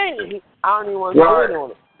what I mean? I don't even want to go in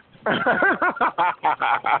on it.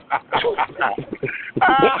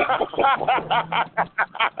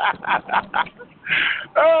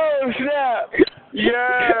 Oh snap!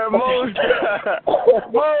 Yeah, most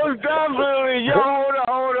definitely. Yo,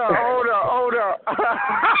 hold up.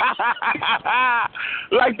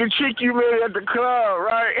 Like the chick you made at the club,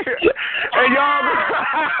 right? and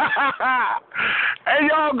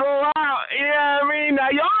y'all go out. You know what I mean? Now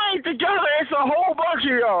y'all ain't together. It's a whole bunch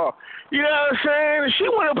of y'all. You know what I'm saying? She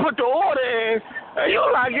want to put the order in, and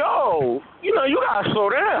you're like, yo, you know, you got to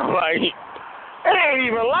slow down. Like, it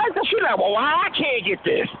ain't even like that. She's like, well, why I can't get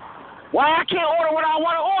this? Why I can't order what I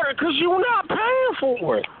want to order? Because you're not paying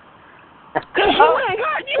for it. Because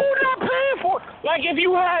you're not paying for it. Like, if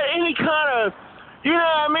you had any kind of, you know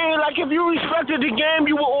what I mean? Like, if you respected the game,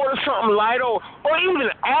 you would order something light or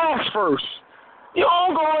even ask first. You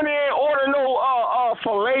don't go in there and order no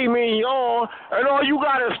filet mignon, and all you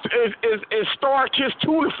got is Star-Kissed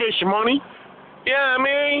tuna fish money. You know what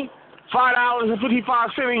I mean?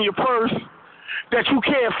 $5.55 in your purse that you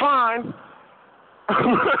can't find.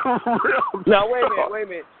 Now wait a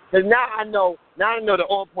minute. Because now I know the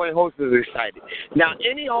OnPoint host is excited. Now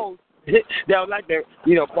any host that would like to,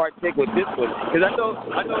 partake with this one, because I know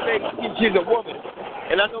she's a woman,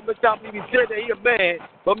 and I know Miss Top even said that he a man,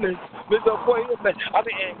 but Miss OnPoint he a man. I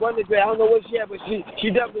mean, and one day I don't know what she had, but she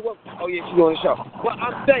definitely was. Oh yeah, she's on the show. But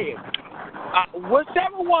I'm saying,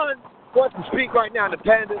 whichever one wants to speak right now, the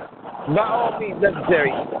Pandas, by all means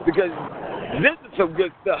necessary, because this is some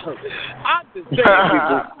good stuff. I'm just saying,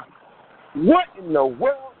 people, what in the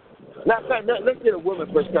world? Let's get a woman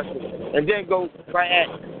perspective, and then go right at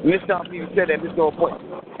Miss Top even said that Miss OnPoint.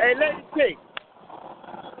 Hey, Lady T,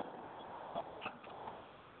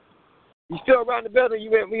 you still around the building? You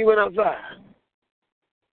went outside.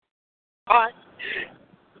 All right.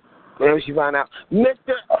 Well, she find out.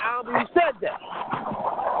 Mr. Albie, you said that.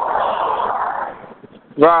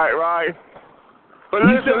 Right. But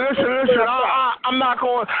listen. I'm not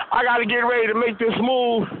going. I got to get ready to make this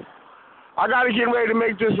move. But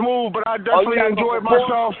I definitely enjoyed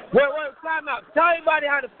myself. Wait, time out. Tell everybody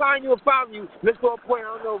how to find you and follow you. Let's go to a point.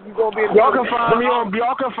 I don't know if you're gonna be. Y'all can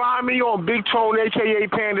find me on BigTone, aka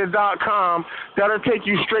Panda.com. That'll take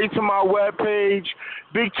you straight to my webpage.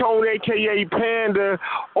 BigTone, aka Panda,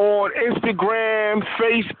 on Instagram,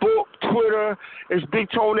 Facebook, Twitter. It's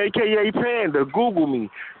BigTone, aka Panda. Google me,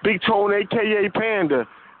 BigTone, aka Panda.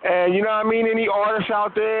 And you know what I mean? Any artists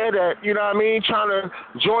out there that, you know what I mean, trying to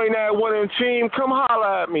join that winning team, come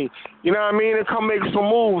holler at me. You know what I mean? And come make some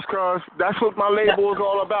moves, cause that's what my label is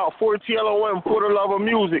all about. For TLOM, for the love of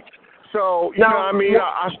music. So, you know what I mean?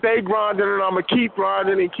 I stay grinding and I'm going to keep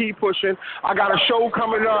grinding and keep pushing. I got a show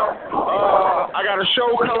coming up.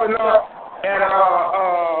 At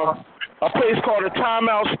a place called the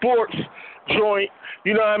Timeout Sports Joint.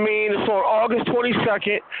 You know what I mean? It's on August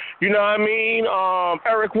 22nd. You know what I mean?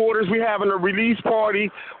 Eric Waters, we having a release party.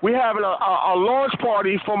 We having a launch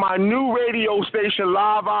party for my new radio station,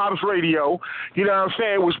 Live Vibes Radio. You know what I'm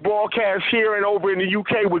saying? Which broadcasts here and over in the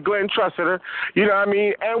UK with Glenn Tressiter. You know what I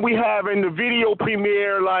mean? And we having the video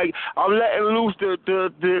premiere. Like, I'm letting loose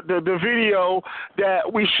the video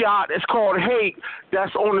that we shot. It's called Hate.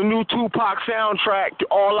 That's on the new Tupac soundtrack,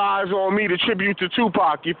 All Eyes on Me, the tribute to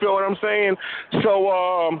Tupac. You feel what I'm saying? So,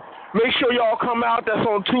 make sure y'all come out. That's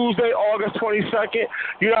on Tuesday, August 22nd.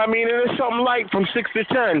 You know what I mean? And it's something light from 6 to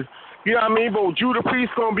 10. You know what I mean? But Judah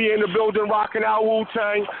Priest going to be in the building rocking out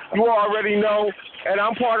Wu-Tang. You already know. And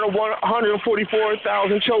I'm part of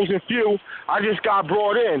 144,000 chosen few. I just got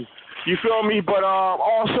brought in. You feel me? But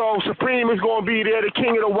also, Supreme is going to be there, the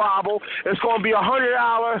king of the wobble. It's going to be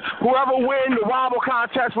 $100. Whoever win the wobble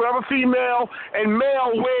contest, whatever female and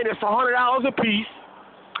male win, it's $100 a piece.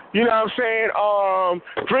 You know what I'm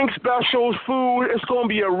saying? Drink specials, food. It's going to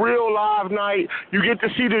be a real live night. You get to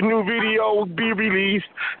see the new video be released.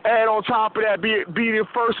 And on top of that, be the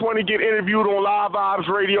first one to get interviewed on Live Vibes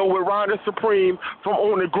Radio with Rhonda Supreme from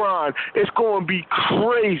On the Grind. It's going to be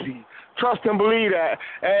crazy. Trust and believe that.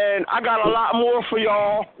 And I got a lot more for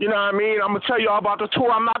y'all. You know what I mean? I'm going to tell y'all about the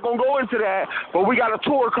tour. I'm not going to go into that, but we got a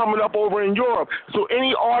tour coming up over in Europe. So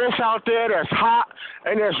any artists out there that's hot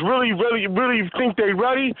and that's really, really, really think they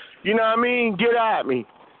ready, you know what I mean? Get at me.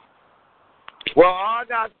 Well, all I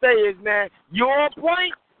got to say is, man, you on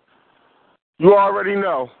point? You already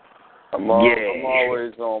know. I'm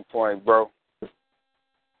always on point, bro.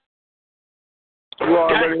 You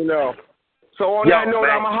already know. So on that note,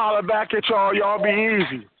 I'm going to holler back at y'all. Y'all be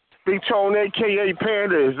easy. Big Tone, a.k.a.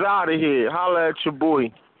 Panda, is out of here. Holler at your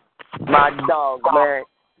boy. My dog, man.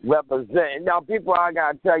 Representing. Now, people, I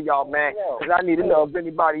got to tell y'all, man, because I need to know if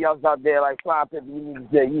anybody else out there like Fly Pepper, you need to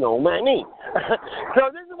say, you know, man, me.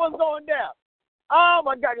 So this is what's going down. Oh,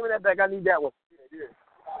 my God, give me that back. I need that one.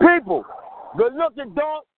 People, good looking,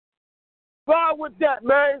 dog. Fly with that,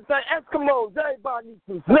 man. It's like Eskimos. Everybody needs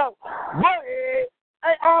some snow.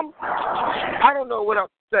 Hey, I don't know what else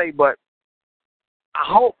to say, but I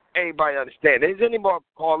hope everybody understands. Is any more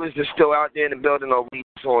callers that's still out there in the building, or we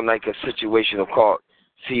on like a situational call?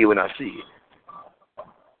 See you when I see you.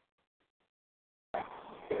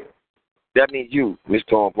 That means you,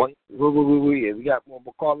 Mr. OnPoint. We got more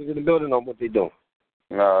callers in the building, or what they doing?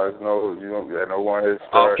 No, you don't get no one here.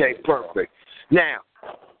 Okay, perfect. Now,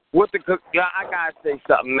 I gotta say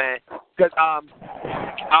something, man, because I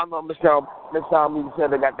don't know, Mr. Almeida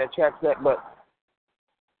said they got that track set, but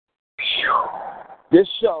this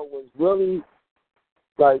show was really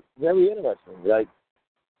like very interesting. Like,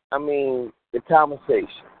 I mean, the conversation,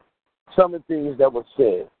 some of the things that were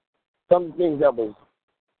said, some of the things that was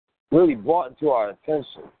really brought into our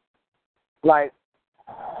attention. Like,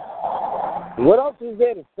 what else is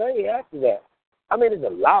there to say after that? I mean,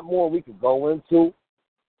 there's a lot more we could go into.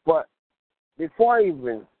 But before I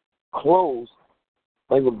even close,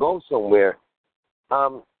 or even go somewhere,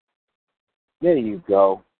 there you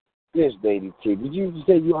go. There's Lady T. Did you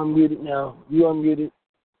say you unmuted now? You unmuted?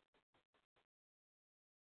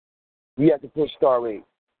 You have to push *8.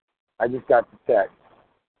 I just got the text.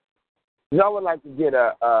 I would like to get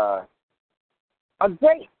a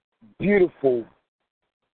great, beautiful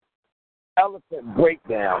elephant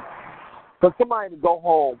breakdown for somebody to go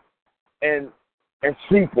home and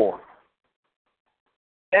sleep on.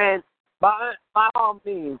 And by all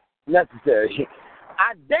means necessary.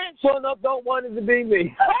 I damn sure enough don't want it to be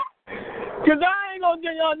me. Because I ain't going to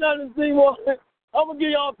give y'all nothing to see more. I'm going to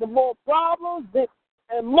give y'all some more problems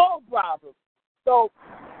and more problems. So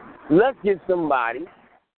let's get somebody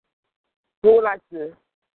who would like to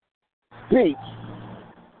speak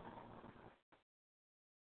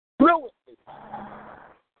fluently,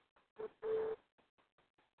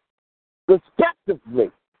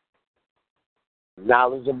 respectively,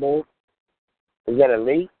 knowledgeable. Is that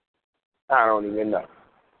elite? I don't even know.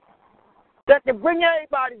 that can bring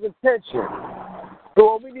everybody's attention. So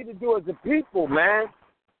what we need to do as a people, man,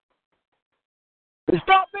 is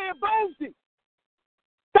stop being boasty.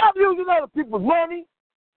 Stop using other people's money.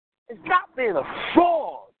 And stop being a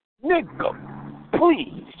fraud, nigga.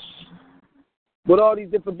 Please. With all these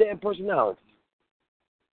different damn personalities.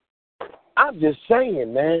 I'm just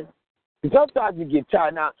saying, man. Sometimes you get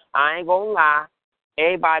tired. Now, I ain't gonna lie.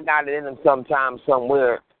 Everybody got it in them sometime,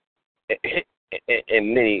 somewhere,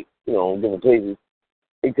 in many, different places.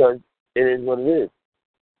 Because it is what it is.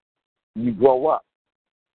 You grow up.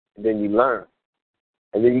 And then you learn.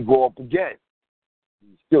 And then you grow up again.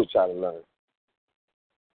 You still try to learn.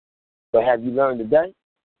 But have you learned today?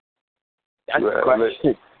 That's the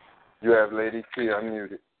question. You have Lady T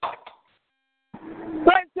unmuted.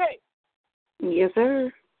 Lady! Yes,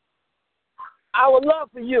 sir. I would love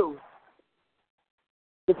for you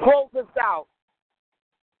to close us out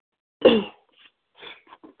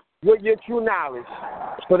with your true knowledge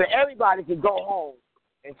so that everybody can go home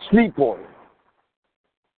and sleep on it.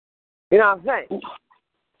 You know what I'm saying?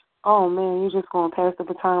 Oh, man, you're just going to pass the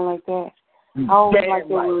baton like that? I always like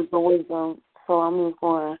the words of wisdom, so I'm just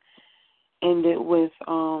going to end it with,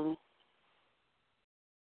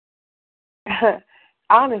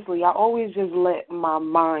 honestly, I always just let my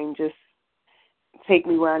mind just take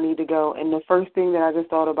me where I need to go. And the first thing that I just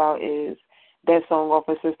thought about is that song off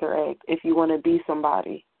of Sister Act. If you want to be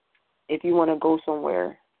somebody, if you want to go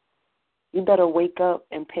somewhere, you better wake up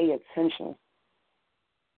and pay attention.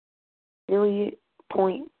 Period.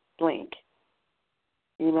 Point blank.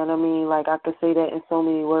 You know what I mean? Like, I could say that in so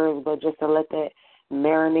many words, but just to let that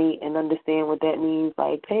marinate and understand what that means,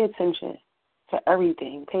 like, pay attention to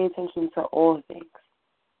everything. Pay attention to all things.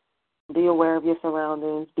 Be aware of your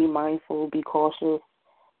surroundings. Be mindful. Be cautious,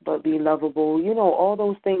 but be lovable. All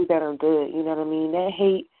those things that are good. You know what I mean? That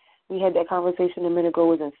hate, we had that conversation a minute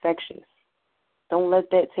ago, is infectious. Don't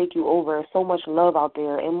let that take you over. There's so much love out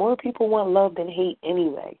there, and more people want love than hate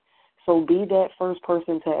anyway. So be that first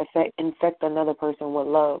person to infect another person with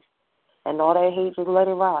love. And all that hate, just let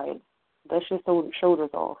it ride. That's just the shoulders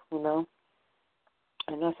off,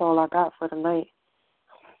 And that's all I got for tonight.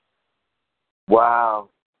 Wow.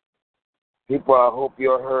 People, I hope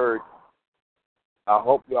you're heard. I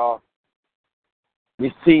hope y'all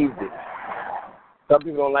received it. Some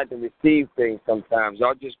people don't like to receive things sometimes.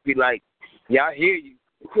 Y'all just be like, yeah, I hear you.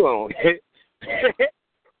 You don't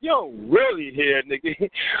you don't really hear, nigga.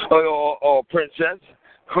 Or princess,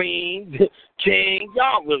 queen, king.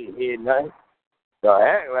 Y'all really hear nothing. Y'all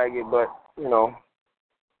act like it, but,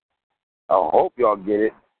 I hope y'all get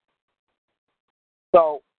it.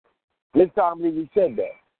 So, this time we said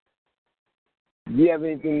that. Do you have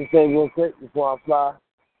anything to say real quick before I fly?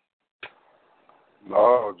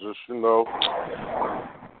 No, just,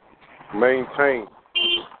 maintain.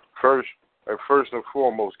 First and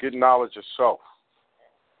foremost, get knowledge of self.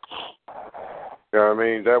 You know what I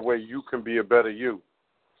mean? That way you can be a better you.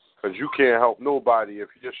 Because you can't help nobody if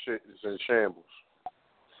your shit is in shambles.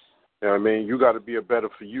 You know what I mean? You got to be a better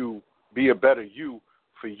you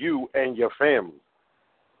for you and your family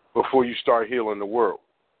before you start healing the world.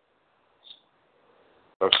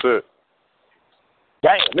 That's it.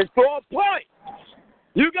 Damn, it's OnPoint.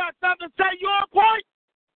 You got something to say? You OnPoint?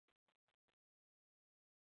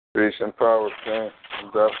 Peace and power, King. I'm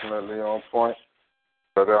definitely on point.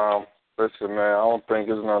 But, listen, man, I don't think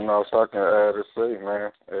there's nothing else I can add or say,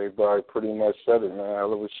 man. Everybody pretty much said it, man.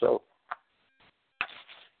 Hell of a show.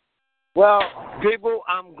 Well, people,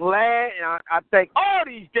 I'm glad, and I thank all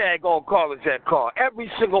these daggone callers that call.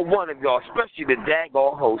 Every single one of y'all, especially the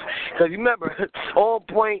daggone hosts. Because remember,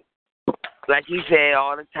 OnPoint, like he said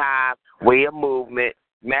all the time, way of movement.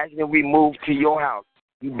 Imagine if we moved to your house.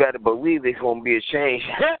 You better believe there's going to be a change.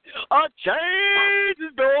 A change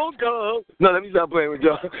is going to come. No, let me stop playing with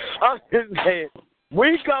y'all. I'm just saying,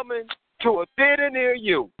 we coming to a theater near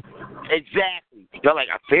you. Exactly. You're like,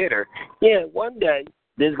 a theater? Yeah, one day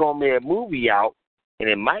there's going to be a movie out, and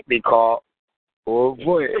it might be called, oh,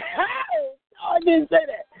 boy. I didn't say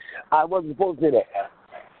that. I wasn't supposed to say that.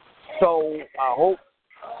 So I hope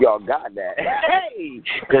y'all got that. Hey,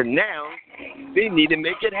 because now we need to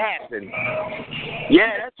make it happen.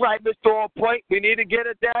 Yeah, that's right, Mr. OnPoint. We need to get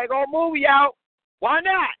a daggone movie out. Why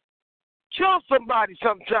not? Kill somebody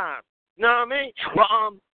sometime. You know what I mean?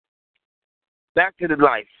 Well, back to the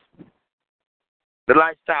life. The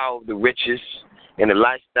lifestyle of the richest and the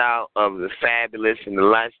lifestyle of the fabulous and the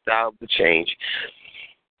lifestyle of the change.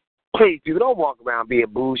 Please, people, don't walk around being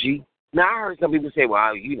bougie. Now, I heard some people say, well,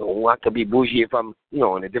 I could be bougie if I'm,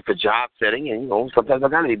 in a different job setting, and, sometimes I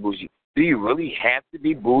got to be bougie. Do you really have to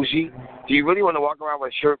be bougie? Do you really want to walk around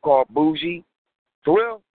with a shirt called bougie? For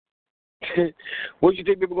real? What do you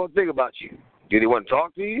think people going to think about you? Do they want to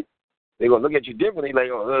talk to you? They're going to look at you differently, like,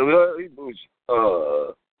 oh, he's bougie.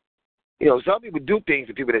 You know, some people do things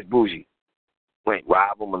to people that's bougie. Like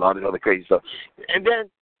rob them and all this other crazy stuff. And then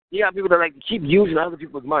you got people that like to keep using other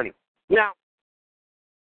people's money. Now,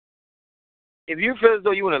 if you feel as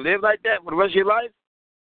though you want to live like that for the rest of your life,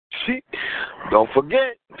 don't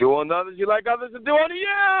forget, do unto others you like others to do unto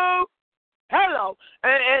you. Hello.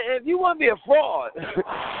 And if you want to be a fraud,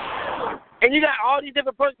 and you got all these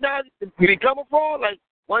different personalities, you become a fraud. Like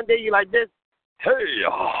one day you're like this, hey,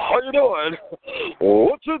 how you doing?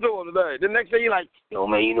 What you doing today? The next day you're like, yo,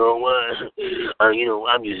 man, you know what? I'm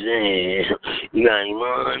just saying, you got any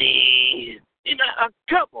money? You know,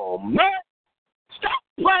 come on, man. Stop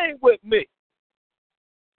playing with me.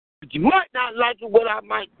 But you might not like it, what I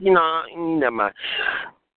might, never mind.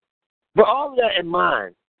 But all of that in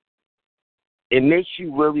mind, it makes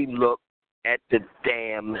you really look at the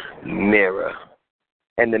damn mirror.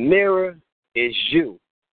 And the mirror is you.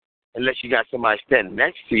 Unless you got somebody standing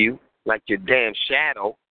next to you, like your damn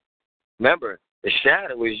shadow. Remember, the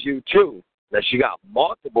shadow is you too. Unless you got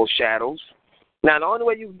multiple shadows. Now, the only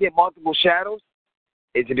way you can get multiple shadows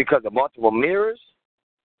is it because of multiple mirrors,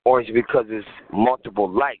 or is it because it's multiple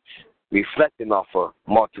lights reflecting off of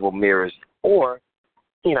multiple mirrors? Or,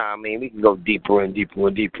 we can go deeper and deeper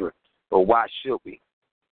and deeper. But why should we?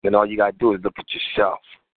 Then all you got to do is look at yourself.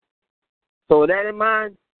 So with that in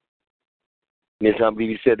mind, Miss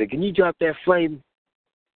Unbelievy said, can you drop that flame?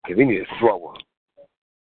 Because we need to throw her.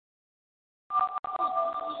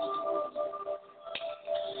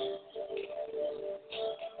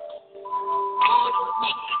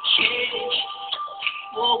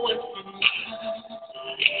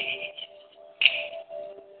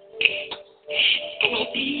 Gonna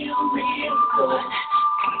feel real good.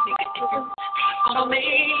 Gonna make a difference. Gonna make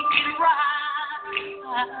it right.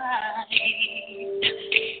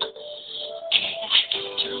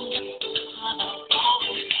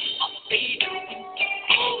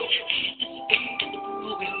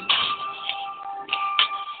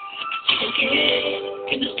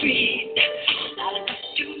 In the street, not enough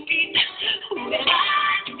to eat. Who am I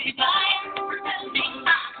to be blind, pretending I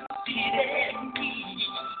don't see it in me?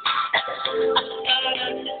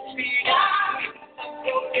 I'm a cigar, a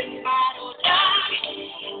broken bottle die.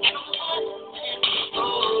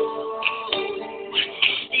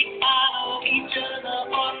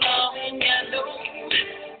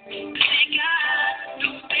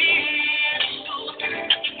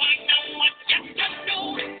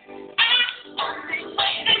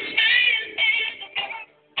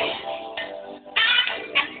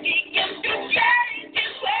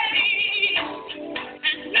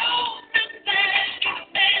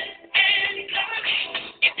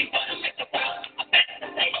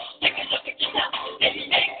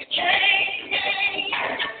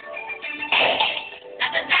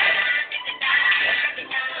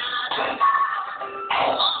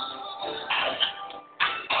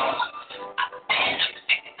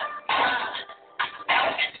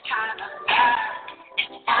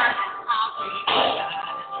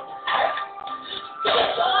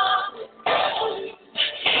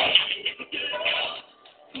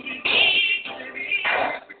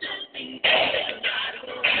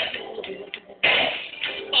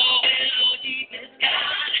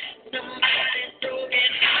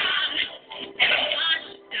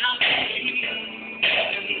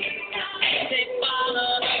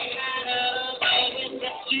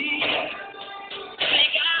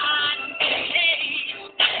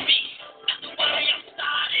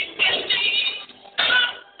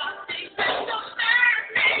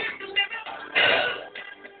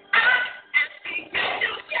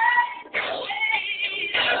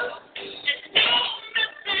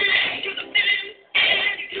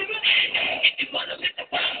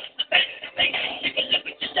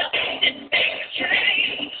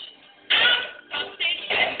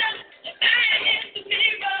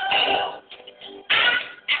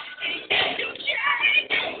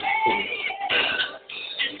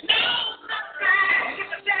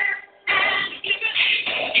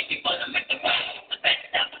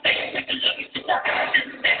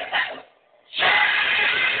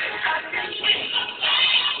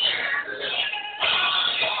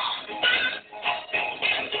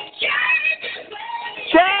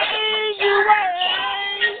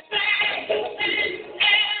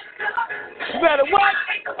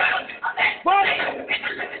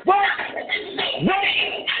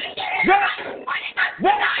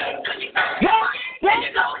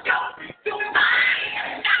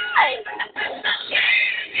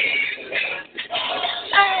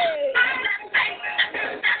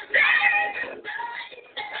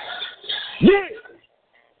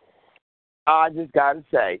 I just got to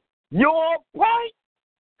say, you're on point?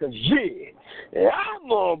 Because, yeah,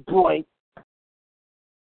 I'm on point.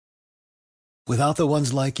 Without the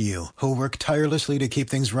ones like you, who work tirelessly to keep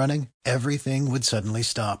things running, everything would suddenly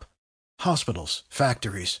stop. Hospitals,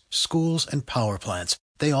 factories, schools, and power plants,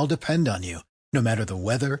 they all depend on you. No matter the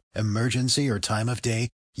weather, emergency, or time of day,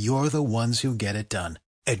 you're the ones who get it done.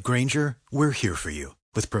 At Grainger, we're here for you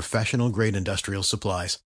with professional-grade industrial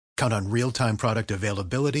supplies. Count on real-time product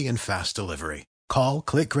availability and fast delivery. Call,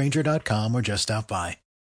 click Grainger.com, or just stop by.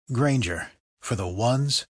 Grainger, for the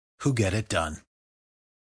ones who get it done.